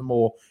about it, the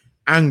more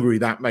angry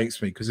that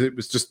makes me, because it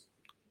was just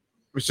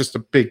a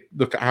big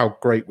look at how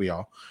great we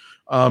are.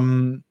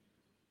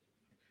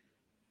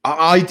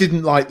 I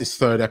didn't like this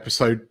 3rd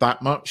episode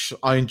that much.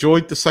 I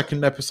enjoyed the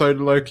 2nd episode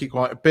of Loki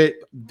quite a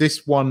bit.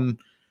 This one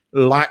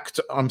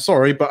lacked, I'm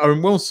sorry, but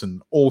Owen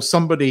Wilson or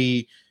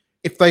somebody.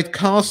 If they'd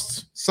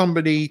cast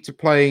somebody to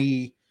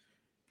play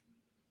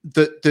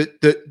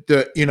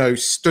that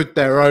stood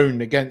their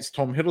own against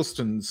Tom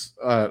Hiddleston's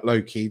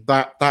Loki,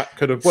 that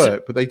could have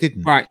worked, but they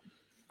didn't. Right.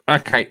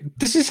 Okay.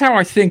 This is how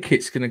I think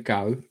it's going to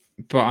go,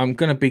 but I'm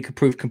going to be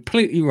proved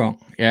completely wrong.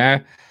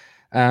 Yeah.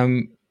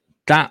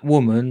 That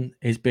woman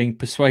is being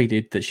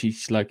persuaded that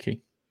she's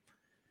Loki.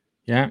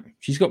 Yeah.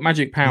 She's got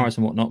magic powers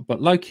and whatnot,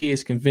 but Loki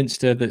has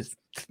convinced her that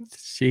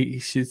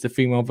she's the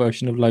female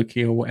version of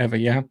Loki or whatever.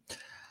 Yeah.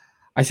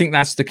 I think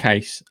that's the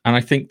case. And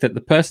I think that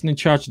the person in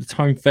charge of the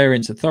Time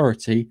Variance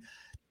Authority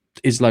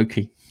is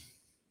Loki.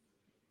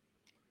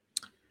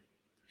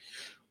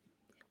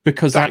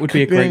 Because that would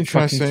be a great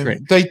fucking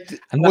trick. That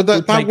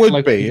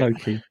would be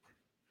Loki.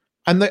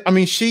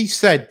 And she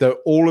said that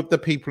all of the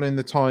people in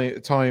the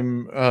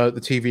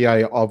the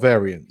TVA are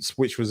variants,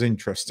 which was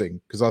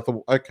interesting, because I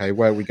thought, okay,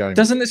 where are we going?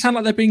 Doesn't it sound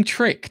like they're being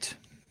tricked?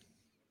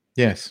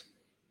 Yes.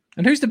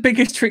 And who's the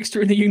biggest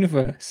trickster in the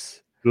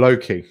universe?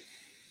 Loki.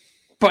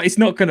 But it's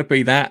not going to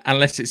be that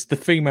unless it's the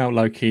female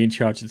Loki in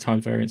charge of the Time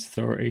Variance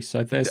Authority.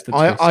 So there's the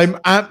twist. I'm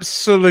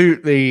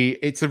absolutely.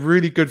 It's a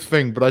really good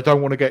thing, but I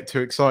don't want to get too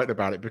excited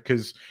about it,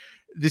 because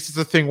this is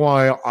the thing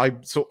why I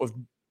sort of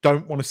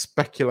don't want to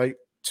speculate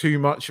too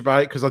much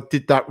about it, because I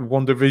did that with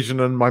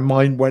WandaVision and my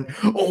mind went,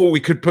 oh, we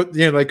could put,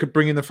 they could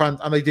bring in the fans,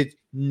 and they did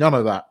none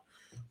of that.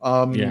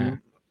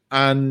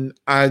 And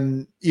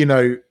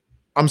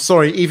I'm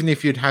sorry, even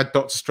if you'd had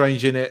Doctor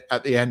Strange in it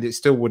at the end, it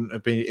still would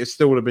have been a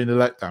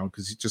letdown,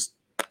 because it's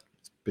a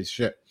bit of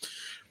shit.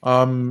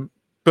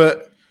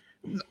 But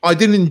I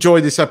didn't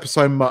enjoy this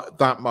episode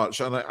that much,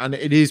 and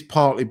it is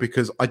partly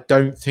because I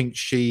don't think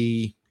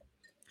she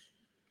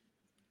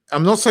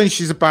I'm not saying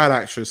she's a bad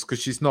actress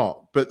because she's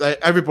not, but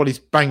everybody's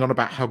bang on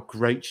about how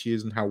great she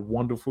is and how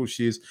wonderful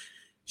she is.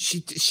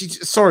 She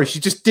doesn't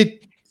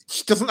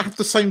have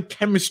the same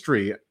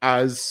chemistry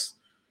as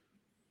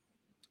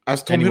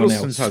Tom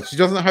Hiddleston has. She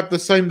doesn't have the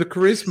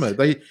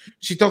charisma.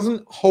 She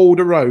doesn't hold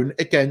her own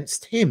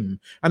against him,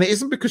 and it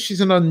isn't because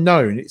she's an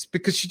unknown. It's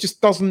because she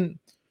just doesn't.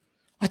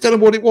 I don't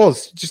know what it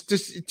was.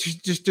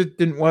 Just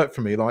didn't work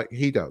for me like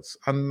he does,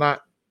 and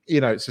that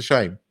it's a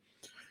shame.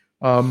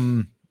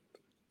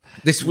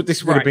 This would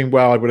have been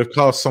where I would have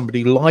cast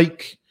somebody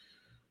like.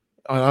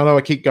 I know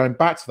I keep going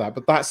back to that,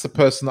 but that's the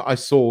person that I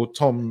saw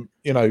Tom,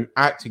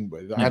 acting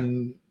with,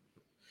 and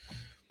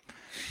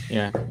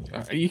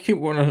you keep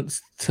wanting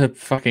to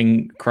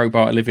fucking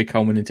crowbar Olivia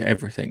Colman into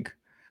everything.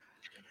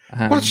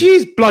 Well, she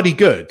is bloody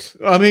good.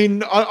 I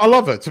mean, I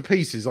love her to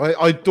pieces.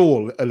 I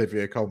adore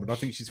Olivia Colman. I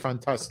think she's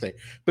fantastic,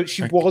 but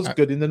she was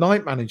good in The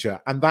Night Manager,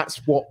 and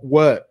that's what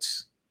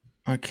worked.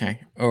 Okay,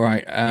 all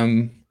right.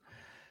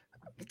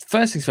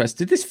 First things first,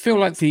 did this feel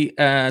like the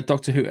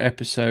Doctor Who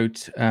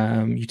episode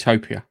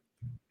Utopia?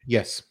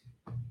 Yes.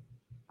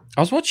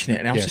 I was watching it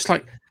and I was just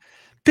like,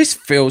 this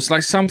feels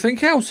like something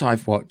else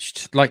I've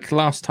watched. Like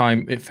last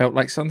time, it felt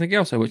like something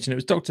else I watched, and it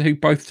was Doctor Who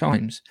both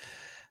times.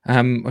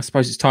 I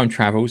suppose it's time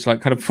travel. It's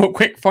like kind of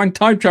quick, find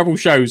time travel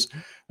shows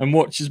and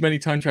watch as many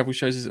time travel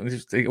shows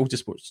as they all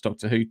just watched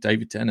Doctor Who,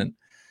 David Tennant.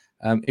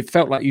 It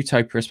felt like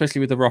Utopia, especially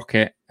with the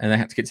rocket, and they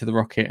had to get to the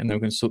rocket, and they were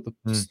going to sort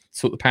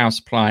the power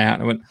supply out.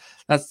 And I went,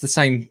 that's the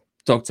same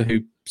Doctor Who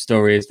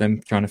story as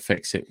them trying to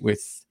fix it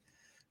with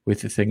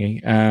the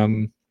thingy.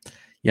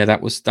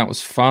 That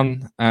was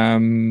fun.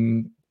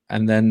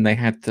 And then they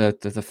had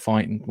the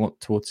fight and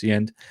towards the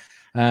end,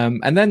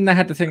 and then they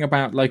had the thing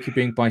about Loki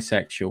being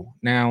bisexual.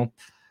 Now,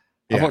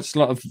 I've watched a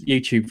lot of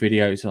YouTube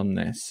videos on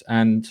this,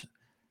 and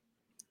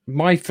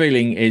my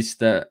feeling is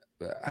that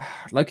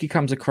Loki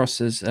comes across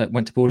as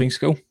went to boarding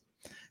school.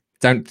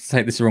 Don't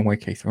take this the wrong way,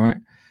 Keith. All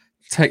right,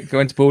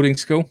 going to boarding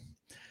school.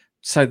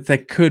 So there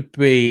could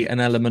be an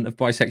element of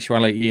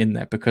bisexuality in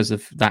there because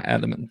of that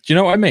element. Do you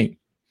know what I mean?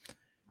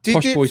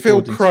 Did it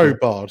feel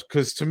crowbarred?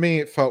 Because to me,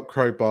 it felt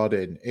crowbarred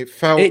in.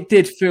 It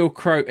did feel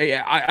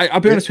I'll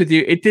be honest with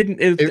you. It didn't.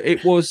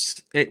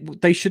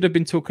 They should have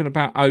been talking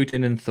about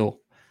Odin and Thor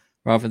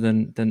rather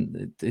than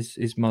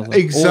his mother.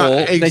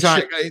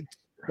 Exactly.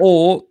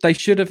 Or they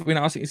should have.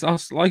 I think it's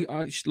us.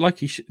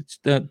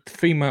 The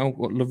female,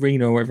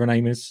 Lorena, or whatever her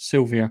name is,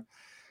 Sylvia.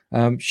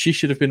 She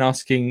should have been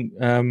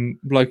asking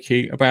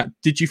Loki about,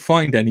 did you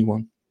find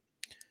anyone?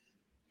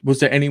 Was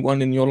there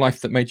anyone in your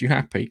life that made you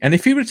happy? And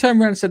if he would have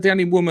turned around and said, the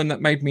only woman that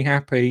made me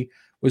happy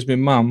was my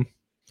mum,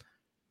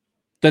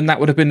 then that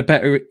would have been a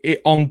better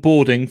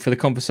onboarding for the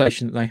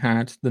conversation that they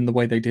had than the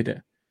way they did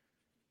it.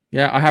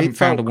 Yeah, I haven't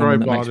found a woman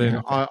that makes me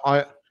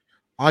happy.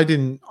 I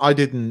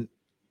didn't.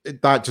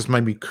 That just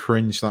made me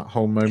cringe, that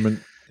whole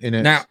moment in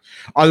it. Now,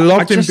 I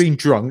loved him being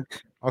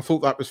drunk. I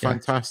thought that was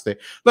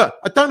fantastic. Look,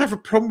 I don't have a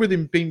problem with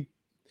him being...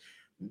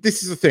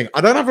 This is the thing.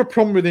 I don't have a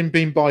problem with him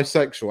being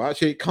bisexual.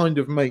 Actually, it kind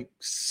of makes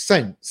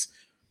sense.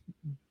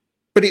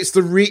 But it's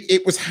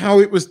it was how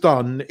it was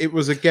done. It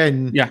was,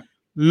 again,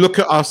 look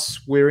at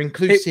us, we're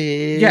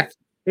inclusive.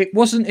 It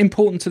wasn't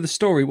important to the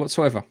story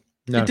whatsoever.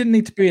 No. It didn't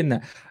need to be in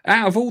there.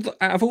 Out of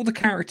all the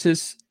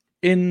characters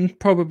in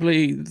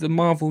probably the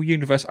Marvel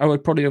universe, I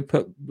would probably have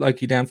put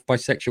Loki down for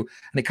bisexual.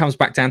 And it comes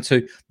back down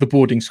to the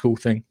boarding school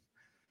thing.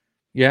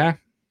 Yeah.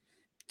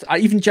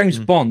 Even James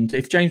Bond,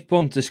 if James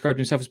Bond described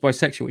himself as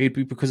bisexual, it'd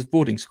be because of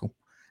boarding school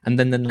and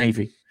then the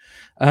Navy.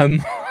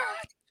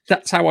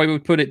 That's how I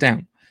would put it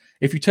down.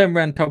 If you turn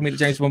around and told me that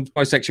James Bond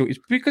was bisexual, it's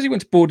because he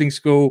went to boarding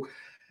school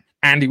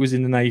and he was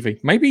in the Navy.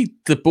 Maybe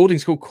the boarding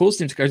school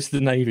caused him to go to the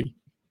Navy.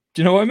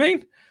 Do you know what I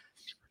mean?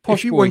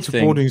 If you went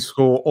to boarding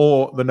school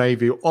or the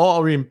Navy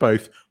or in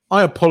both,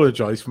 I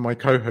apologise for my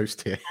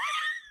co-host here.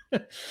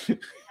 And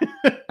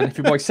if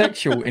you're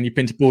bisexual and you've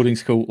been to boarding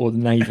school or the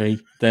Navy,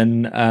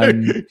 then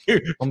I'm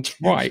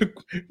right.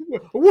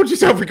 Watch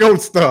yourself a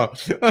gold star.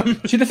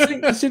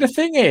 The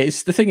thing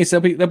is,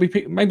 there'll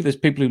be maybe there's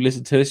people who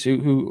listen to this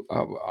who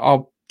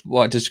are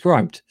what I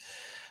described.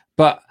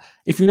 But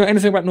if you know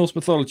anything about Norse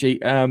mythology,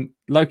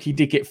 Loki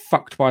did get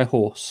fucked by a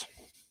horse.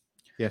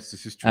 Yes,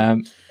 this is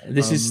true.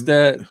 This is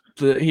the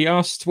he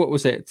asked, what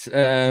was it?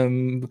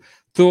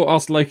 Thor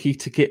asked Loki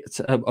to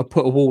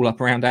put a wall up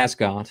around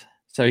Asgard.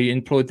 So he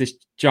employed this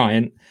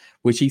giant,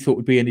 which he thought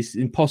would be an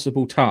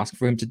impossible task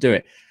for him to do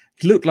it.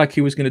 It looked like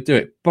he was going to do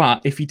it,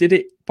 but if he did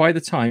it by the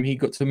time he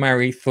got to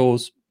marry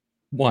Thor's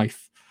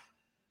wife,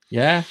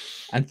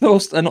 and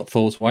not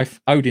Thor's wife,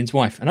 Odin's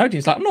wife, and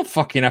Odin's like, I'm not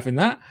fucking having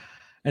that.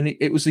 And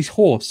it was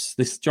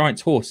this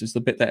giant's horse is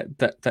the bit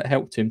that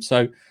helped him.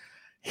 So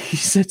he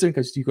said to him,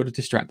 "Goes, you've got to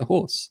distract the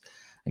horse,"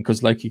 and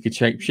because Loki could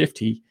shapeshift,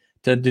 he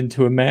turned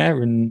into a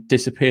mare and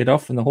disappeared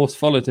off, and the horse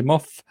followed him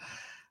off.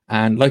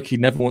 And Loki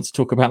never wants to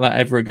talk about that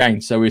ever again.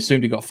 So we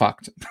assumed he got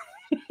fucked.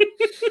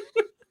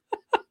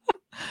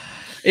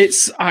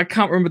 I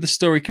can't remember the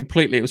story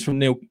completely. It was from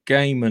Neil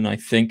Gaiman, I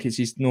think. It's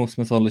his Norse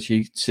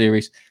mythology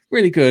series.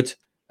 Really good.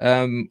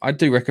 I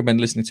do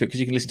recommend listening to it because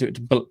you can listen to it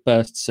to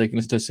bursts, so you can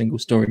listen to a single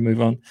story and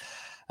move on.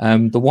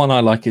 The one I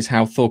like is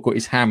how Thor got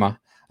his hammer,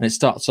 and it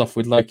starts off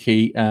with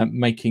Loki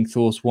making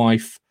Thor's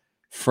wife,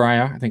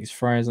 Freya, I think it's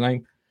Freya's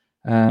name,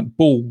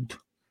 bald.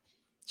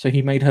 So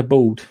he made her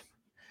bald.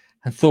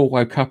 And Thor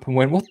woke up and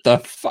went, "What the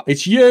fuck?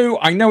 It's you!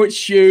 I know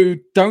it's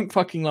you! Don't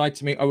fucking lie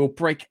to me. I will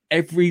break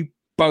every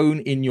bone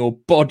in your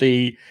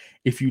body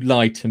if you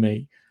lie to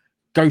me.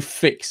 Go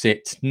fix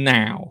it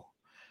now."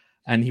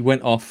 And he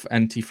went off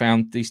and he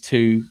found these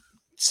two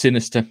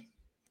sinister,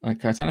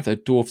 like, I don't know if they're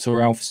dwarfs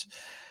or elves,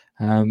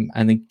 and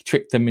then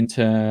tricked them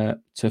into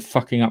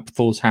fucking up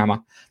Thor's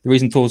hammer. The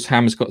reason Thor's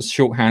hammer's got a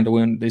short handle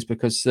is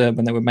because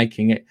when they were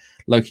making it,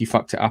 Loki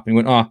fucked it up and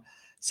he went,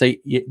 so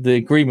the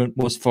agreement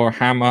was for a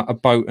hammer, a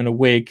boat, and a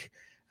wig,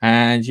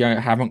 and you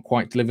haven't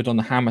quite delivered on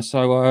the hammer,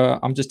 so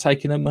I'm just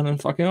taking them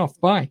and fucking off.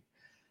 Bye.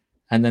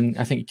 And then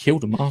I think he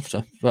killed them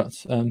after. But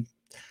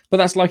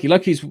that's Loki.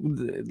 Loki's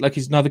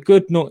neither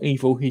good nor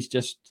evil. He's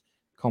just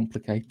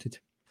complicated.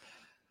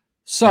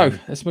 So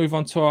let's move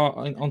on to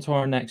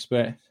our next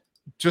bit.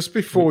 Just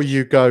before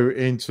you go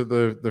into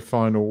the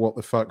final what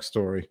the fuck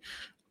story,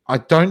 I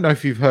don't know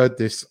if you've heard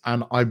this,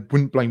 and I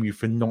wouldn't blame you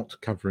for not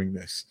covering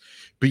this,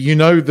 but you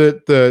know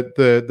that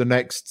the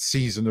next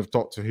season of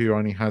Doctor Who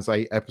only has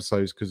 8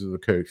 episodes because of the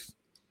coup.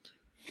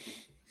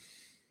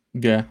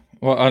 Yeah.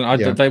 Well,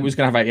 they was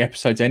going to have 8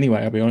 episodes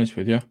anyway, I'll be honest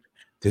with you.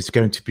 There's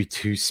going to be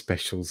 2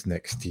 specials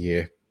next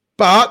year.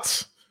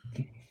 But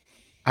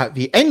at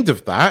the end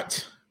of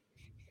that...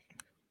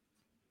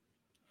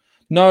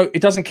 No,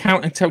 it doesn't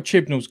count until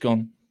Chibnall's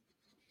gone.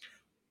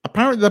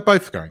 Apparently they're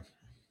both going.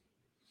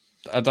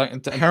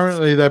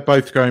 Apparently they're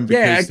both going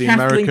because the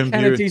Kathleen American...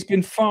 Kennedy's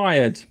been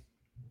fired.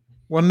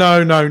 Well,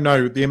 no.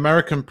 The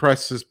American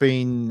press has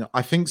been...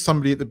 I think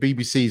somebody at the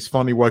BBC has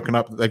finally woken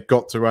up that they've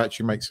got to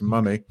actually make some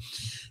money.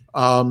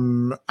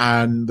 And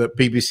that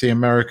BBC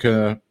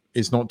America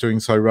is not doing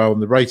so well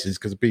in the ratings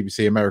because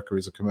BBC America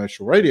is a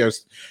commercial radio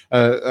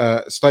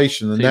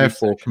station, and TV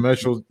therefore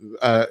station.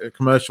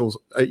 Commercials,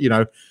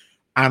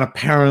 and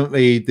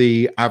apparently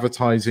the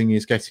advertising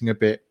is getting a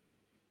bit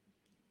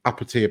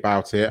uppity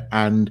about it,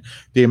 and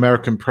the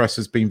American press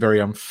has been very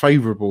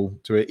unfavorable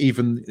to it.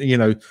 Even,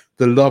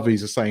 the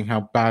lovies are saying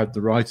how bad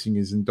the writing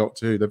is in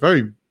Doctor Who. They're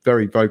very,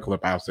 very vocal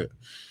about it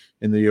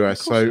in the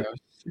US. So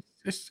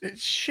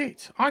it's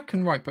shit. I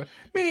can write, but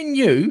me and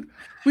you,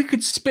 we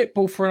could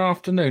spitball for an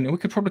afternoon, and we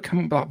could probably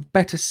come up with a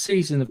better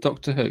season of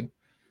Doctor Who.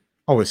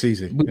 Oh, it's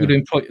easy.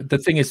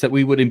 The thing is that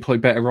we would employ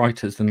better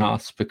writers than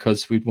us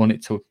because we'd want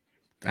it to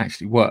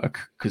actually work,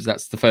 because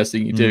that's the first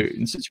thing you do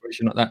in a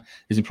situation like that,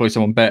 is employ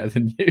someone better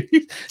than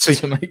you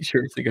to make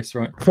sure everything goes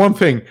right. One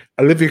thing,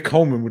 Olivia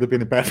Colman would have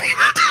been a better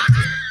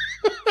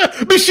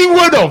but she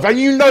would have, and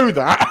you know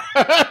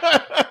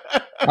that.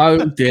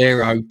 Oh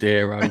dear.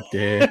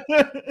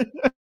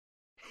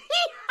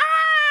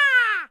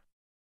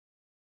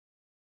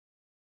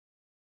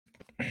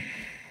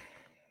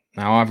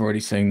 Now I've already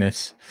seen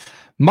this.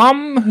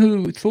 Mum,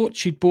 who thought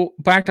she'd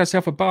bagged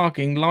herself a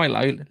bargain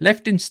Lilo,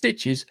 left in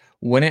stitches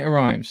when it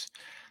arrives.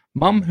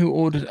 Mum, who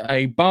ordered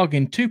a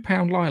bargain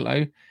 £2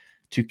 Lilo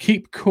to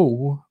keep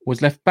cool,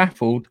 was left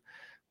baffled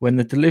when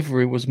the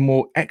delivery was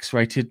more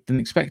X-rated than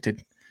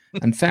expected.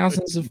 And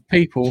thousands of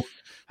people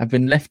have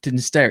been left in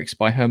hysterics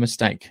by her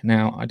mistake.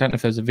 Now, I don't know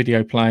if there's a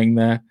video playing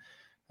there.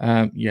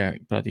 Yeah,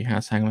 it bloody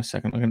has. Hang on a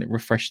second. I'm going to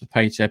refresh the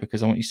page there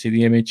because I want you to see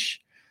the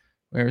image.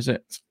 Where is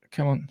it?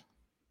 Come on.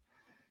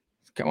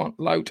 Come on,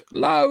 load,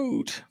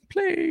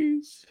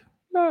 please,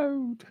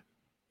 load.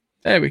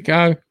 There we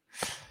go.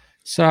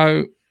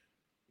 So,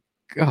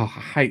 I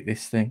hate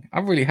this thing. I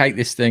really hate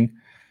this thing.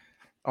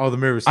 Oh, the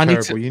mirror's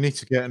terrible. You need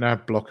to get an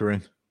ad blocker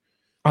in.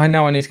 I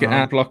know I need to get an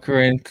ad blocker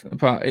in,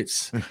 but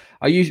it's...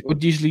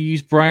 would usually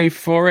use Brave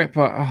for it,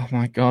 but oh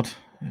my God.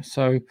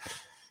 So,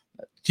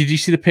 did you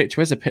see the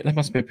picture? Where's the picture? There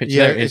must be a picture.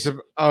 Yeah, there it is.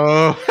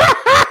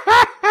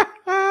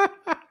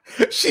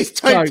 She's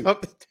taped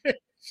up the...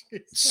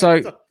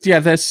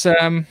 there's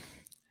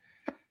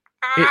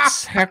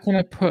it's, how can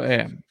I put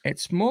it?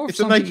 It's more. It's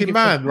a naked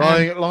man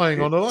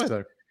lying on a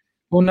Lido.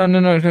 Well,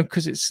 no,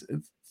 because it's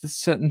the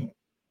certain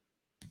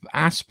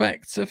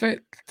aspects of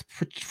it,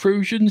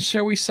 protrusions,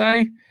 shall we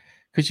say?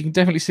 Because you can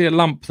definitely see a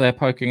lump there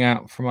poking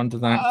out from under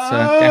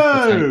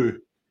that.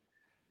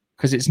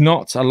 Because it's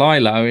not a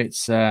Lilo,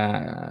 it's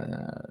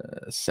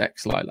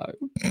sex Lilo.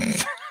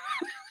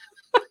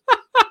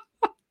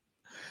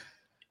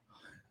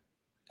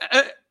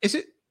 Is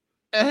it?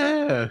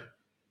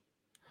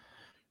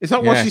 Is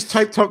that why she's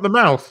taped up the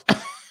mouth?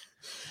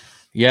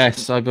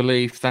 Yes, I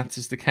believe that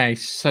is the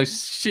case. So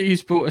she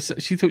thought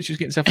she was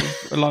getting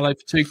herself a Lilo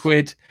for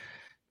 £2.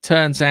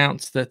 Turns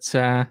out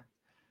that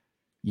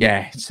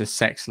it's a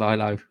sex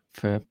Lilo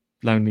for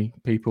lonely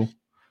people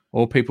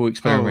or people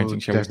experimenting,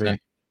 shall we say.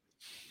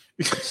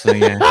 So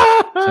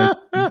so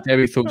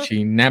Debbie thought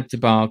she nabbed a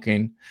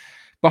bargain,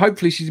 but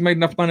hopefully she's made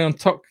enough money on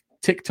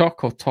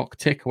TikTok or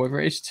TokTik or whatever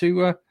it is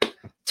to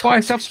buy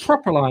herself a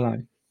proper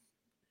Lilo.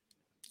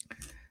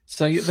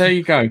 So there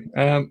you go.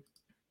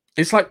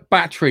 It's like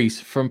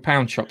batteries from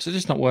pound shops. They're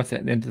just not worth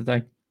it at the end of the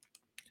day.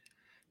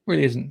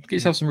 Really isn't. Get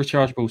yourself some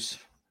rechargeables.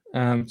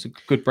 Some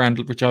good brand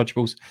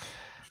rechargeables.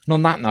 And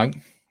on that note,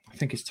 I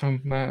think it's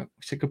time we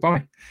say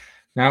goodbye.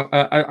 Now,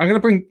 I'm going to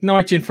bring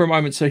Nige in for a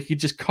moment so he can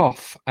just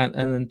cough and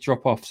then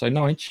drop off. So,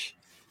 Nige,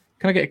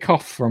 can I get a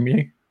cough from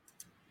you?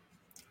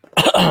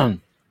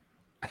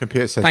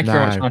 Computer says Thank you no.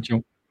 very much,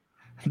 Nigel.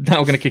 Now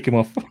we're going to kick him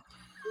off.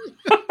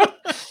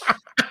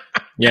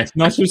 Yes,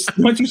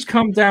 Nigel's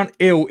come down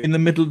ill in the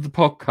middle of the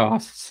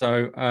podcast.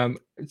 So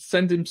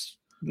send him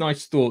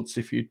nice thoughts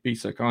if you'd be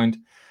so kind.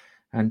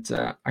 And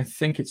I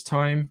think it's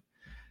time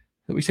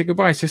that we say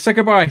goodbye. So say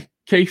goodbye,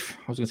 Keith.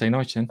 I was going to say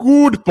Nigel.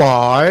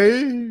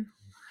 Goodbye.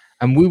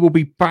 And we will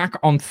be back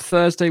on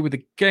Thursday with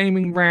a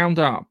gaming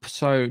roundup.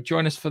 So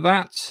join us for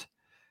that.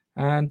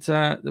 And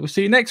we'll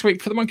see you next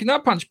week for the Monkey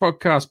Nut Punch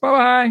podcast.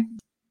 Bye-bye.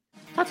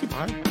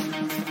 Bye.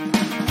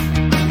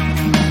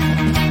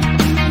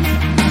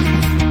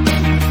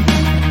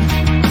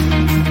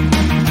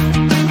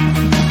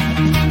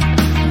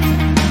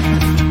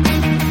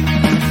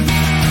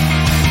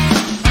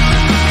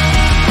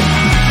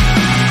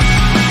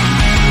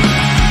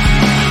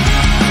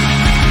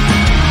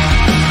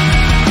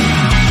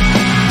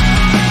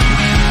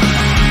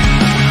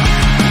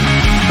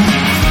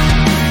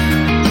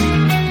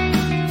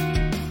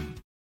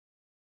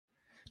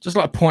 Just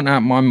like to point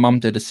out, my mum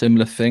did a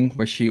similar thing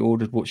where she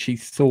ordered what she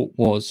thought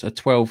was a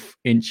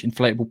 12-inch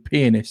inflatable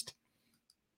pianist.